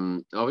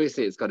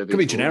 Obviously it's got to be, could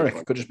be generic,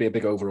 it could just be a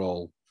big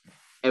overall.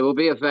 It will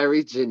be a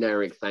very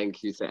generic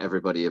thank you to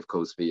everybody, of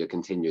course, for your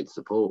continued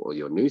support, or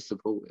your new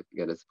support if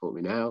you're going to support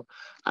me now.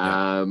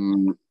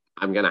 I'm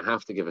going to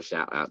have to give a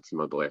shout out to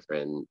my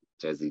boyfriend,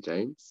 Jesse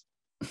James,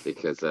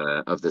 because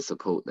of the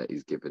support that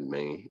he's given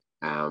me.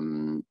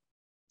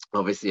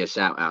 Obviously, a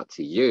shout out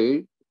to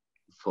you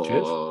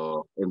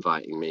for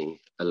inviting me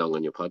along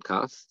on your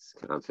podcast.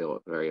 I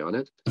feel very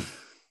honored.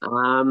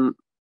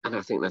 And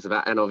I think that's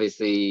about, and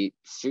obviously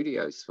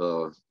studios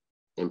for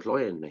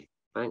employing me.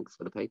 Thanks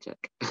for the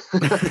paycheck.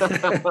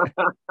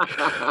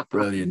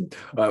 Brilliant.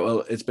 All right,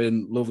 well, it's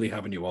been lovely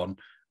having you on.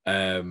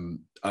 And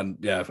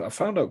yeah, I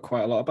found out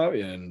quite a lot about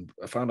you, and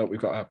I found out we've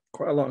got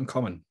quite a lot in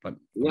common, like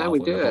we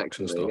do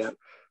actually, and stuff. Yeah.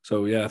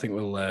 So yeah, I think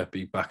we'll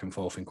be back and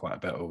forth in quite a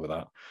bit over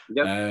that.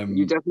 Yep.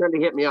 You definitely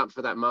hit me up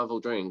for that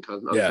Marvel drink.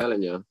 I'm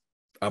telling you,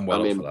 I'm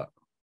well up for that.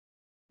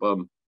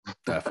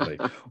 Definitely.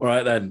 All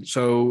right, then.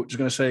 So just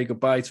going to say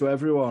goodbye to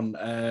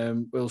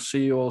everyone. We'll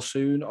see you all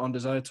soon on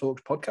Desire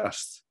Talks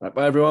podcast. Right,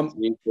 bye, everyone.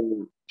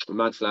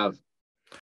 Much love.